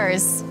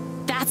ogres!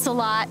 That's a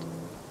lot.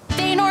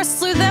 Thanor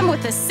slew them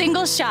with a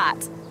single shot.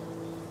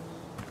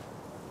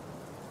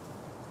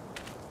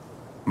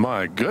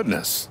 My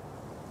goodness.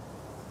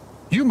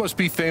 You must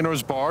be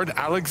Thanor's bard,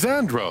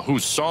 Alexandra,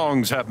 whose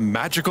songs have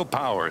magical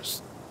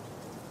powers.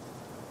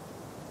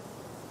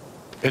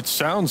 It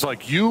sounds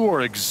like you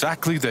are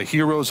exactly the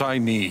heroes I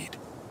need.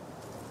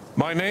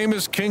 My name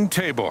is King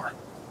Tabor.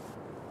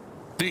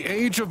 The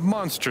age of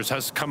monsters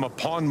has come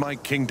upon my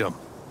kingdom.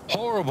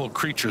 Horrible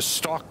creatures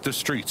stalk the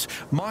streets.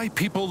 My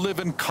people live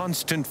in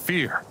constant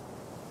fear.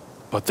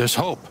 But there's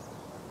hope.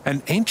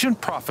 An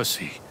ancient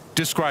prophecy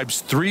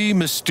describes 3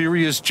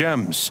 mysterious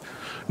gems,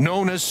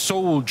 known as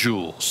soul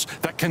jewels,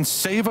 that can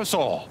save us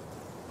all.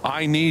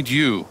 I need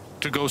you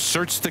to go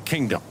search the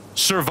kingdom,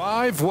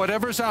 survive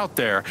whatever's out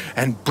there,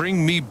 and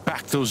bring me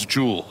back those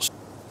jewels.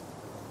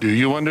 Do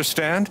you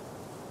understand?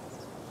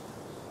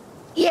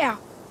 Yeah.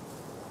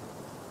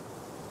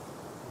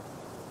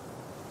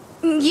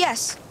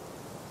 Yes.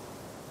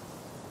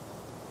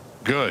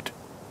 Good.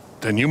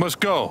 Then you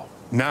must go,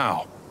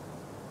 now.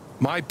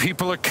 My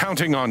people are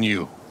counting on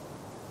you.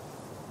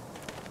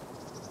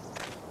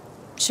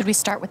 Should we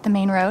start with the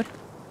main road?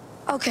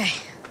 Okay.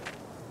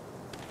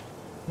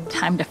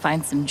 Time to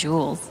find some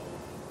jewels.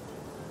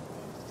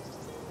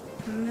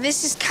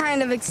 This is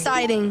kind of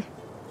exciting.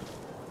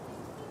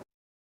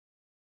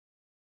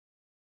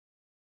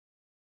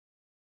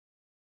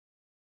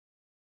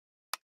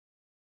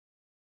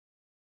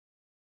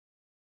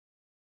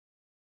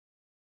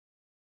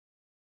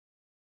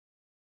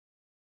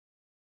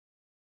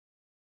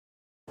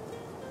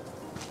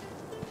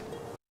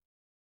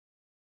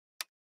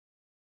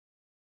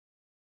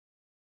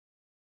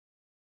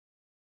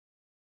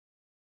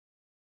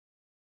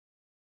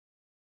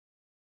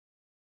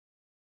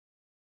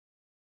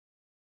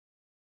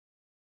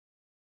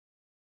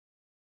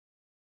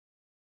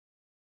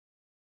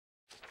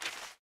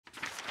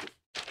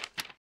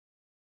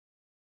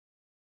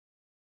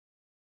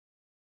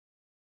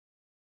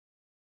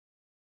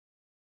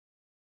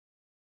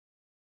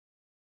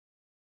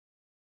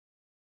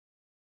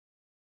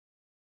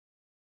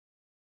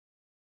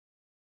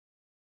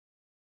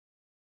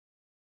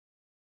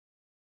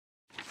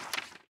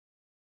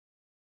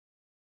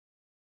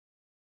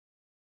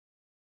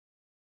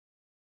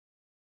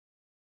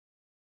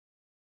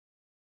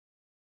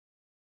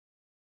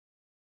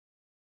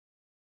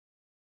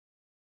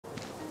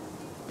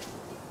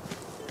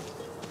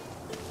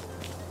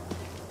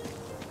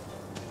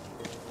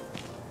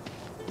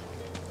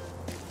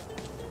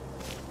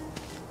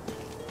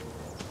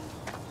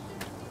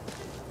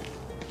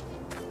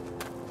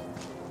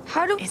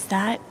 Is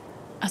that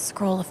a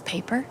scroll of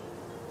paper?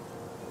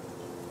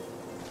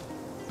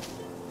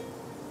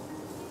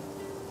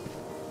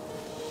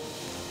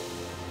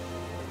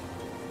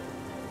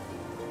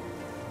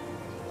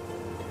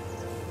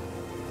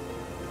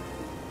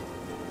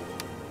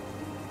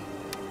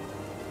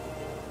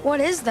 What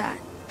is that?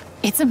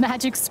 It's a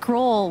magic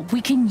scroll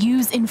we can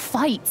use in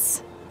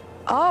fights.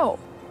 Oh,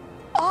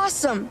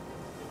 awesome.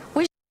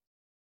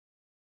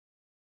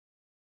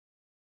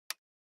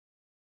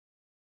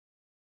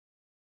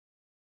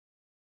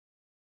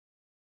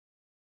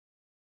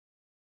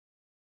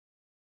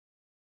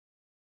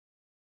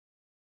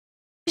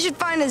 We should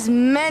find as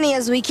many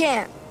as we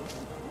can.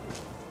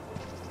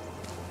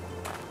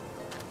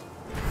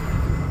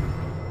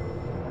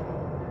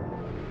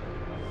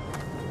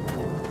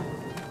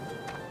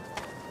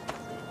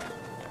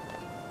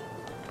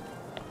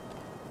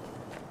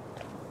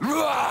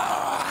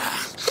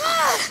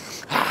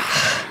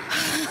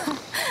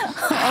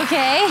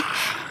 Okay.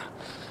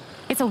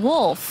 It's a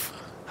wolf.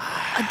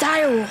 A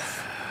dire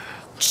wolf.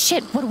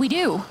 Shit, what do we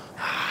do?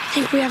 I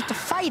think we have to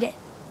fight it.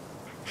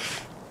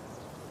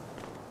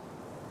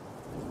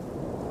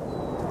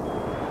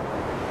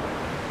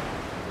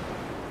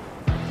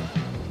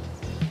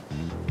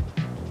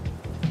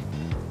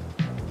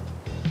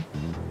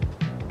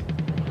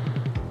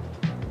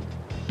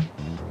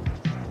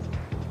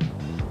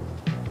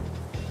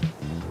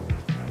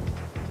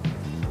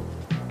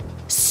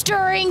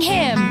 Stirring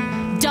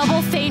him!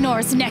 Double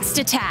Thanor's next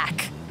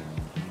attack.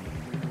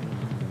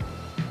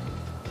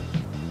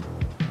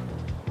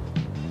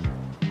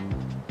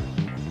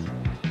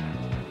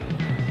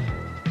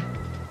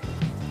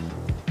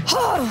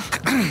 Oh,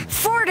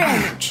 4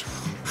 damage.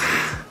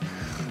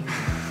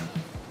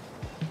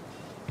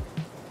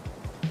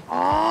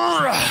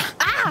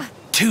 Ah!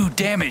 2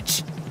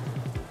 damage.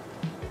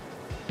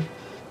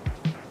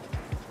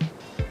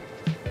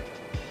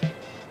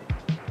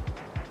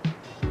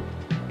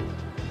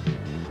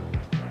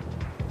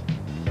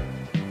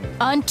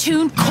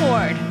 Untuned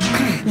cord.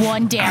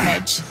 1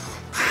 damage.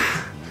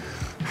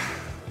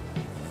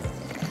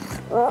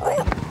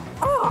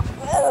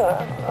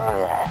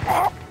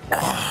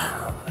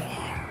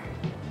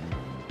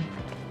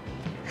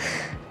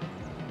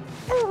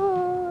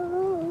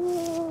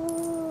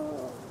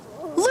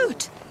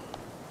 Loot.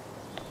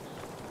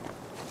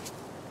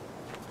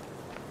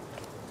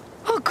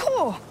 Oh,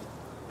 cool.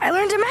 I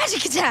learned a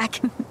magic attack.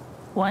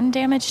 1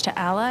 damage to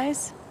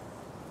allies?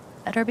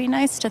 Better be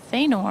nice to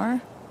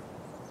Thanor.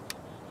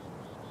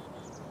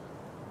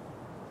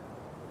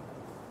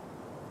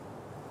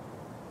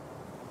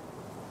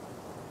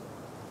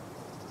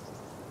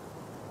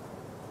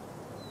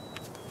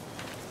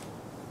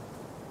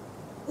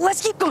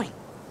 Let's keep going.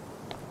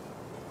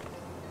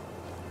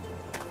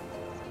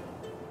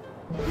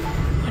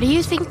 What do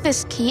you think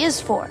this key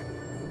is for?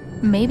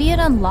 Maybe it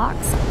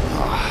unlocks.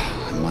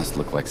 I must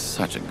look like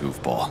such a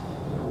goofball.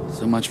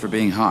 So much for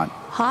being hot.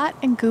 Hot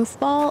and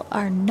goofball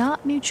are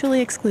not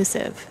mutually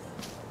exclusive.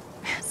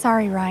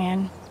 Sorry,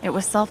 Ryan. It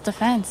was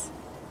self-defense.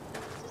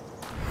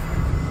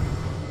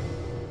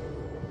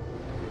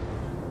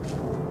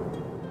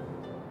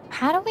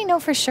 How do we know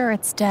for sure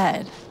it's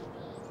dead?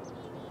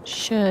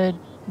 Should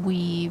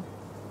we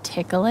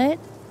tickle it?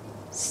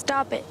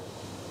 Stop it.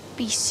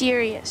 Be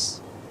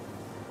serious.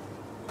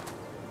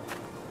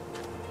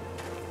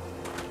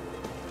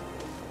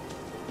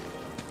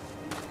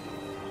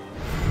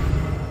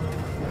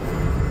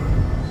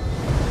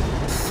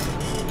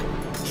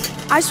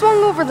 I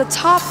swung over the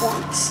top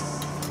once.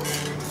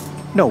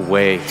 No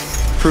way.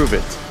 Prove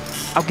it.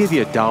 I'll give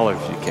you $1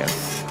 if you can.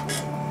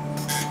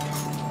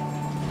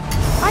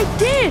 I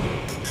did!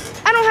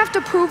 I don't have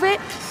to prove it.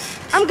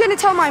 I'm gonna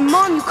tell my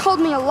mom you called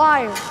me a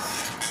liar.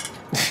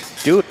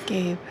 Do it.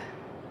 Gabe,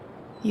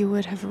 you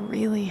would have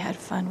really had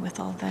fun with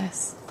all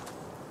this.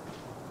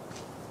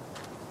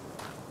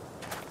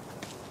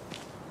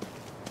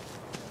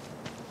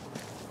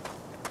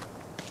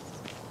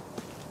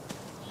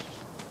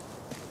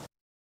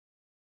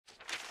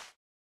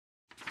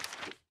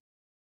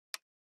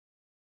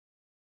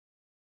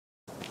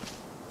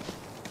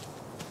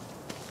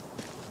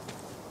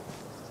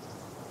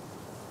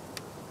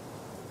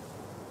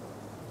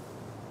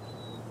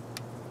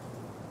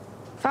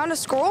 Found a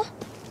scroll?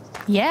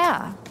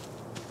 Yeah.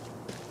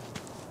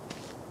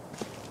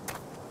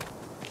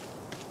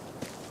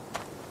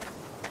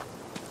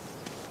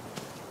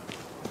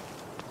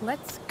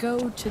 Let's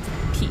go to the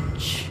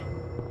peach.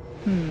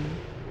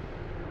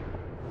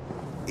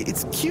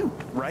 It's cute,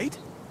 right?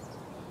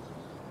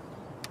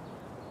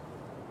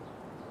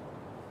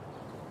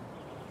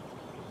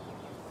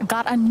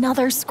 Got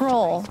another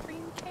scroll.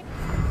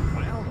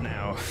 Well,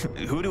 now,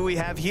 who do we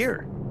have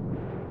here?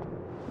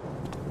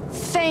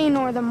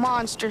 Thanor the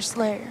Monster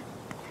Slayer.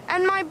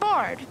 And my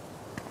bard.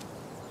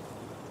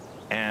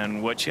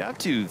 And what you up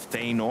to,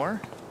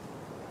 Thanor?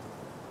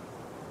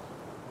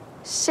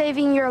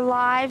 Saving your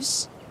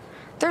lives.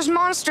 There's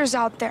monsters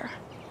out there.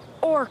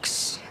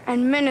 Orcs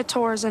and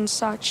minotaurs and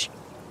such.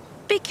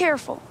 Be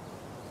careful.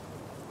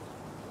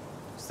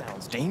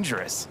 Sounds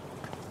dangerous.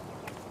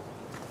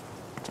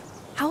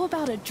 How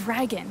about a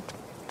dragon?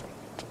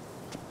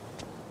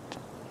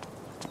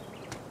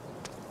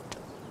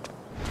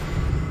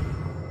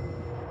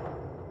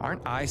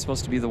 Aren't I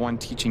supposed to be the one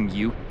teaching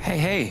you?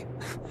 Hey,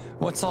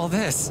 what's all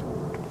this?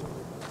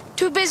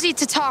 Too busy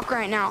to talk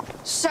right now.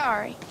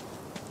 Sorry.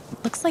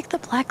 Looks like the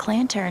Black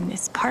Lantern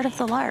is part of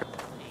the LARP.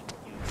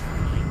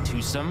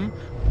 To some?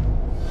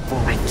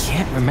 Well, I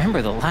can't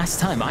remember the last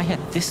time I had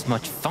this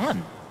much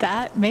fun.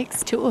 That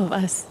makes two of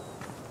us.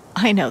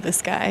 I know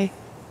this guy.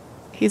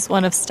 He's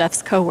one of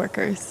Steph's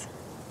co-workers.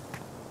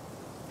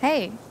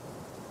 Hey,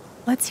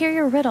 let's hear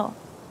your riddle.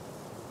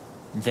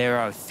 There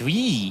are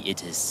 3,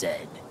 it is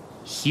said,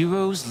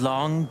 heroes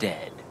long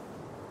dead,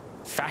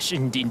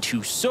 fashioned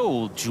into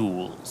soul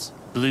jewels,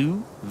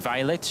 blue,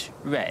 violet,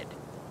 red.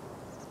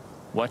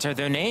 What are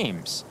their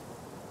names?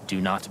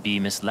 Do not be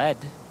misled.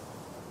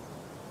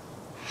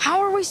 How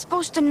are we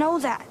supposed to know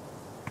that?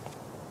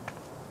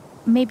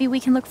 Maybe we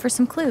can look for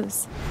some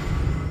clues.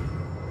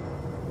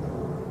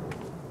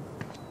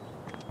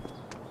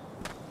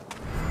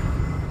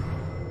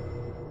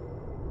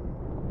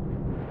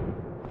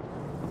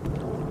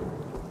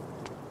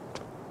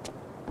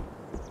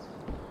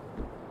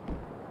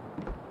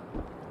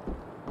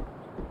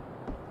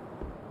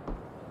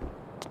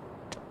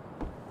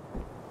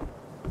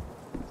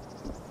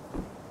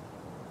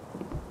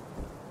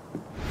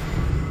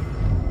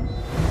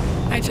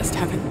 I just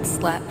haven't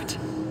slept.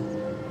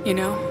 You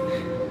know?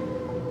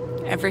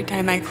 Every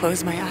time I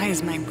close my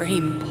eyes, my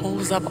brain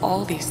pulls up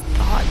all these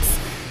thoughts,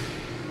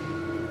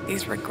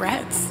 these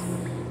regrets.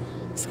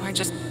 So I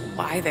just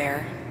lie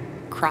there,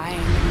 crying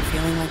and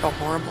feeling like a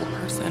horrible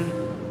person.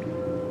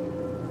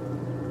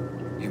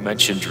 You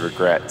mentioned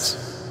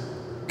regrets.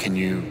 Can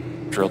you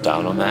drill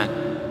down on that?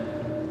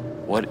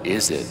 What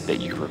is it that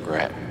you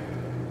regret?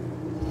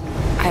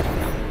 I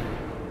don't know.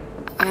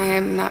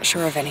 I'm not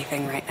sure of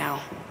anything right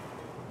now.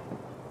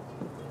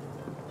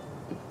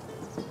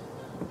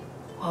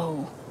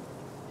 Whoa,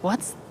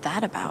 what's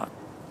that about?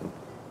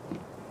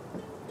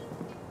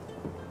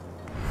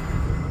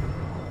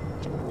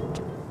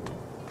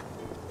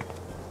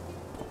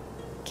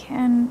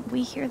 Can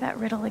we hear that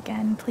riddle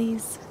again,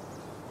 please?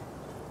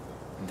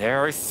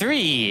 There are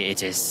 3,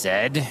 it is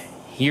said,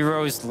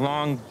 heroes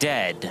long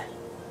dead,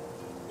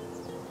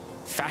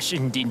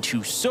 fashioned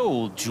into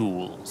soul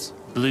jewels,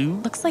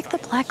 blue. Looks like the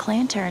Black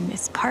Lantern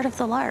is part of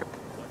the LARP.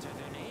 What are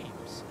their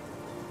names?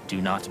 Do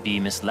not be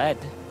misled.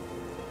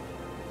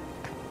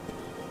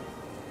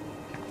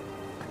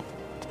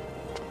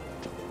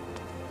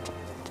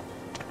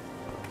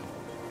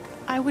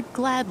 I would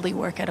gladly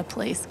work at a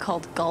place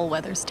called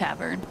Gullweather's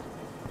Tavern.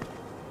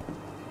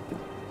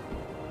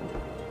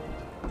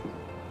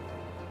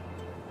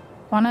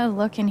 Wanna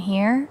look in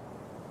here?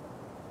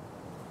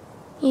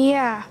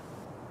 Yeah.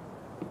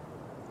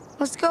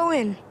 Let's go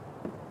in.